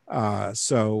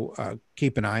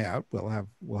keep an eye out.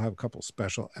 We'll have a couple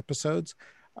special episodes.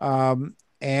 And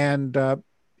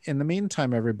in the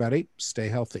meantime, everybody, stay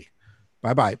healthy.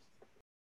 Bye-bye.